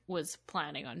brain was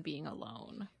planning on being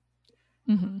alone.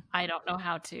 I don't know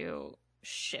how to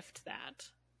shift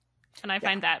that. And I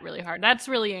find that really hard. That's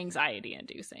really anxiety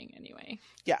inducing anyway.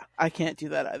 Yeah, I can't do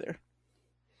that either.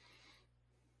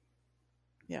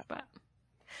 But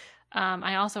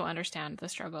I also understand the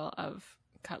struggle of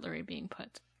cutlery being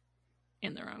put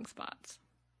in the wrong spots.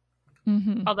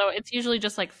 Mm-hmm. Although it's usually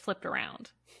just like flipped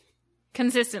around.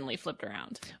 Consistently flipped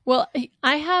around. Well,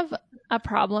 I have a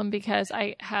problem because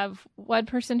I have one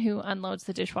person who unloads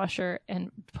the dishwasher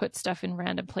and puts stuff in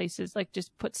random places, like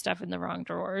just put stuff in the wrong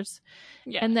drawers.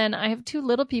 Yeah. And then I have two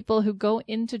little people who go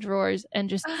into drawers and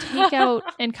just take out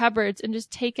and cupboards and just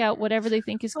take out whatever they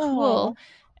think is cool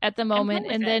at the moment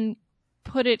and then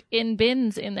put it in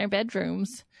bins in their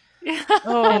bedrooms.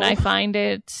 And I find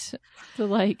it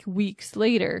like weeks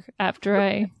later after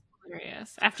I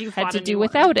after you had to do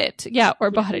without it. Yeah,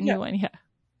 or bought a new one. Yeah.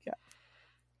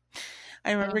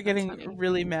 I remember getting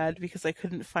really mad because I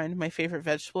couldn't find my favorite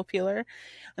vegetable peeler,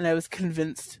 and I was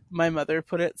convinced my mother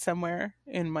put it somewhere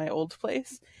in my old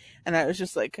place, and I was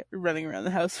just like running around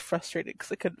the house frustrated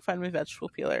because I couldn't find my vegetable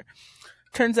peeler.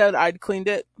 Turns out I'd cleaned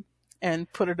it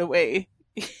and put it away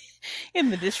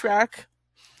in the dish rack,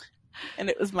 and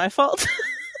it was my fault.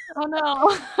 Oh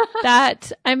no.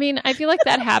 I feel like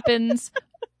that happens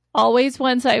always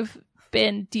once I've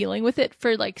been dealing with it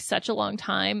for like such a long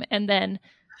time, and then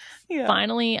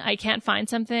finally I can't find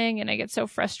something and I get so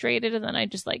frustrated, and then I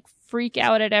just like freak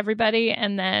out at everybody,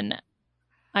 and then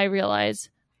I realize,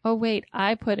 oh wait,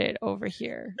 I put it over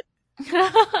here.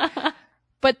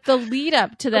 But the lead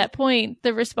up to that point,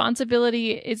 the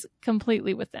responsibility is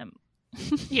completely with them.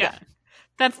 Yeah.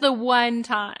 That's the one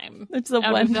time. It's the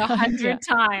out one of the time, 100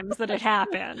 times that it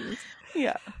happens.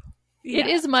 Yeah. It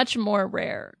is much more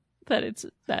rare that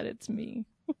it's me.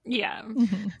 Yeah.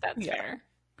 That's fair.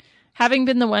 Having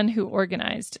been the one who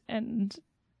organized and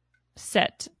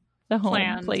set the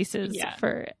home places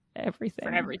for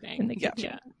everything. In the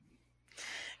kitchen.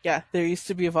 Yeah, there used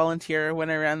to be a volunteer when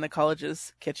I ran the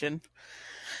college's kitchen.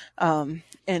 And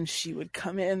she would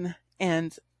come in,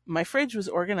 and my fridge was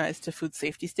organized to food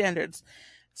safety standards.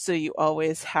 So you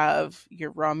always have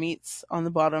your raw meats on the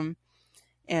bottom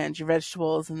and your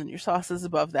vegetables and then your sauces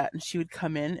above that. And she would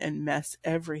come in and mess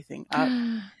everything up.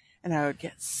 And I would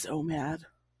get so mad.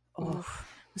 Oh,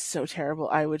 it was so terrible.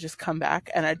 I would just come back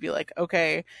and I'd be like,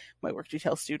 okay, my work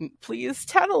detail student, please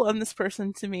tattle on this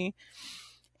person to me.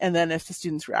 And then if the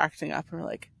students were acting up and were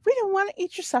like, we don't want to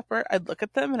eat your supper, I'd look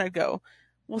at them and I'd go,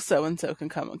 well, so-and-so can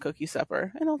come and cook you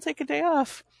supper and I'll take a day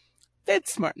off. They'd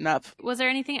smarten up. Was there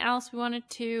anything else we wanted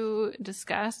to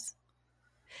discuss?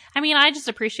 I mean, I just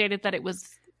appreciated that it was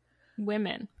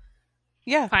women.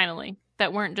 Yeah. Finally.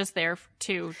 That weren't just there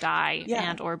to die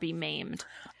and or be maimed.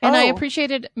 And I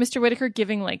appreciated Mr. Whittaker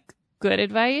giving like good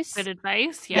advice. Good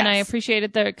advice, yes. And I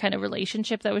appreciated the kind of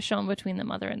relationship that was shown between the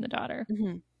mother and the daughter.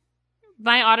 Mm-hmm.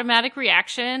 My automatic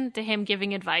reaction to him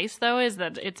giving advice, though, is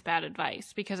that it's bad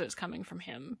advice because it's coming from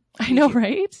him. I know,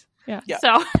 right? Yeah.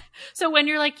 So when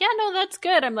you're like, yeah, no, that's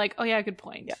good, I'm like, oh yeah, good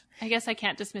point. Yeah. I guess I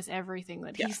can't dismiss everything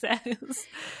that he says.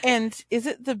 And is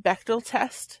it the Bechdel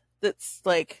test that's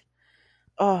like,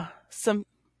 I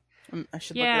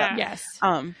should look it up. Yes.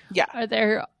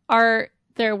 Are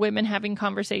there women having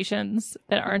conversations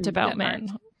that aren't about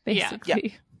men,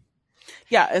 basically?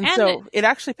 Yeah. And so it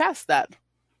actually passed that.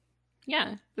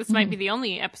 Yeah. This might be the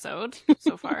only episode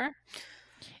so far.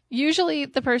 Usually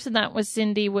the person that was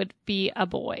Cindy would be a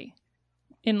boy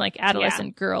in like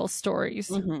adolescent girl stories.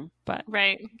 Mm-hmm. But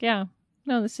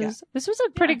no, this was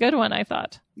a pretty good one, I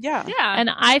thought. Yeah. Yeah. And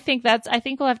I think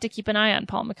we'll have to keep an eye on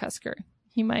Paul McCusker.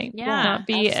 He might not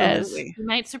be he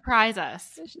might surprise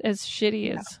us. As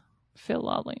shitty as Phil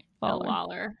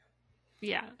Lawler.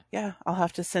 Yeah. Yeah. I'll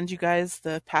have to send you guys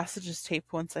the Passages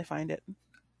tape once I find it.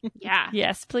 Yeah.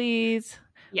 Yes, please.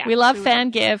 Yeah. We love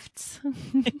fan gifts.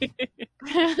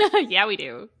 Yeah, we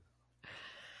do.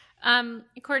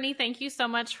 Courtney, thank you so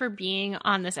much for being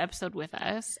on this episode with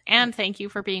us. And thank you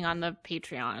for being on the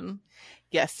Patreon.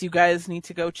 Yes, you guys need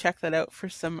to go check that out for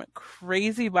some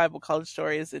crazy Bible college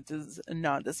stories. It does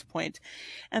not disappoint.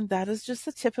 And that is just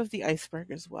the tip of the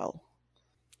iceberg as well.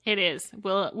 It is.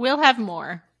 We'll have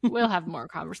more. We'll have more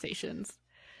conversations.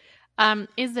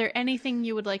 Is there anything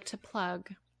you would like to plug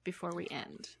before we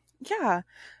end? Yeah.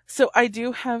 So I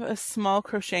do have a small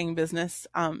crocheting business.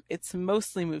 It's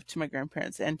mostly moved to my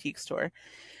grandparents' antique store,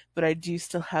 but I do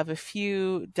still have a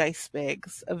few dice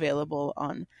bags available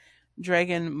on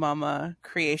Dragon Mama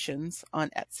Creations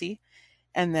on Etsy.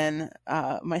 And then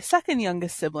my second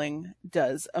youngest sibling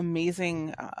does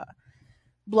amazing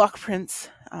block prints.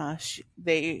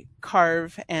 They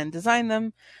carve and design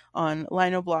them on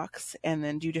lino blocks and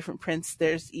then do different prints.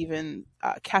 There's even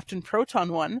Captain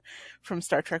Proton one from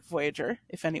Star Trek Voyager,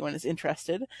 if anyone is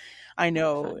interested. I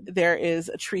know there is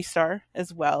a tree star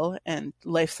as well, and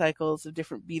life cycles of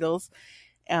different beetles.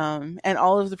 And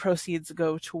all of the proceeds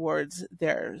go towards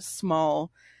their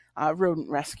small rodent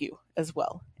rescue as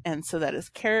well. And so that is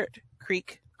Carrot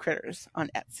Creek Critters on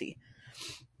Etsy.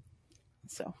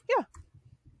 So, yeah.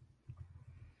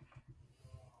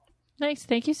 Nice.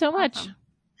 Thank you so much. Awesome.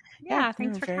 Yeah,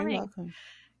 thanks for coming. Welcome.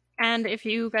 And if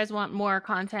you guys want more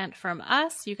content from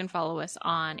us, you can follow us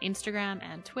on Instagram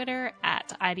and Twitter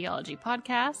at Ideology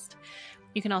Podcast.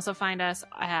 You can also find us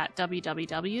at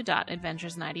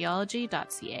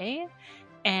www.adventuresideology.ca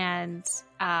and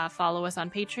follow us on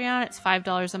Patreon. It's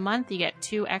 $5 a month. You get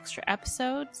 2 extra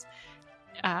episodes.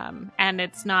 And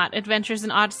it's not Adventures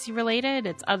in Odyssey related.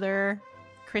 It's other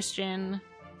Christian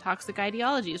toxic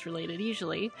ideologies related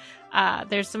usually.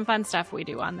 There's some fun stuff we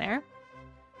do on there.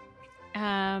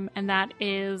 And that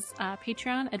is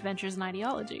Patreon, Adventures in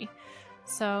Ideology.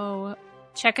 So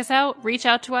check us out. Reach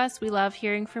out to us. We love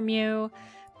hearing from you.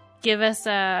 Give us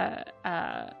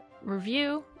a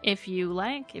review if you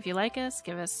like us.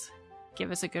 Give us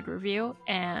a good review.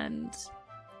 And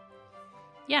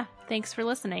yeah, thanks for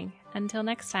listening. Until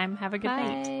next time, have a good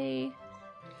night.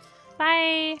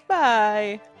 Bye. Bye.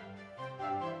 Bye.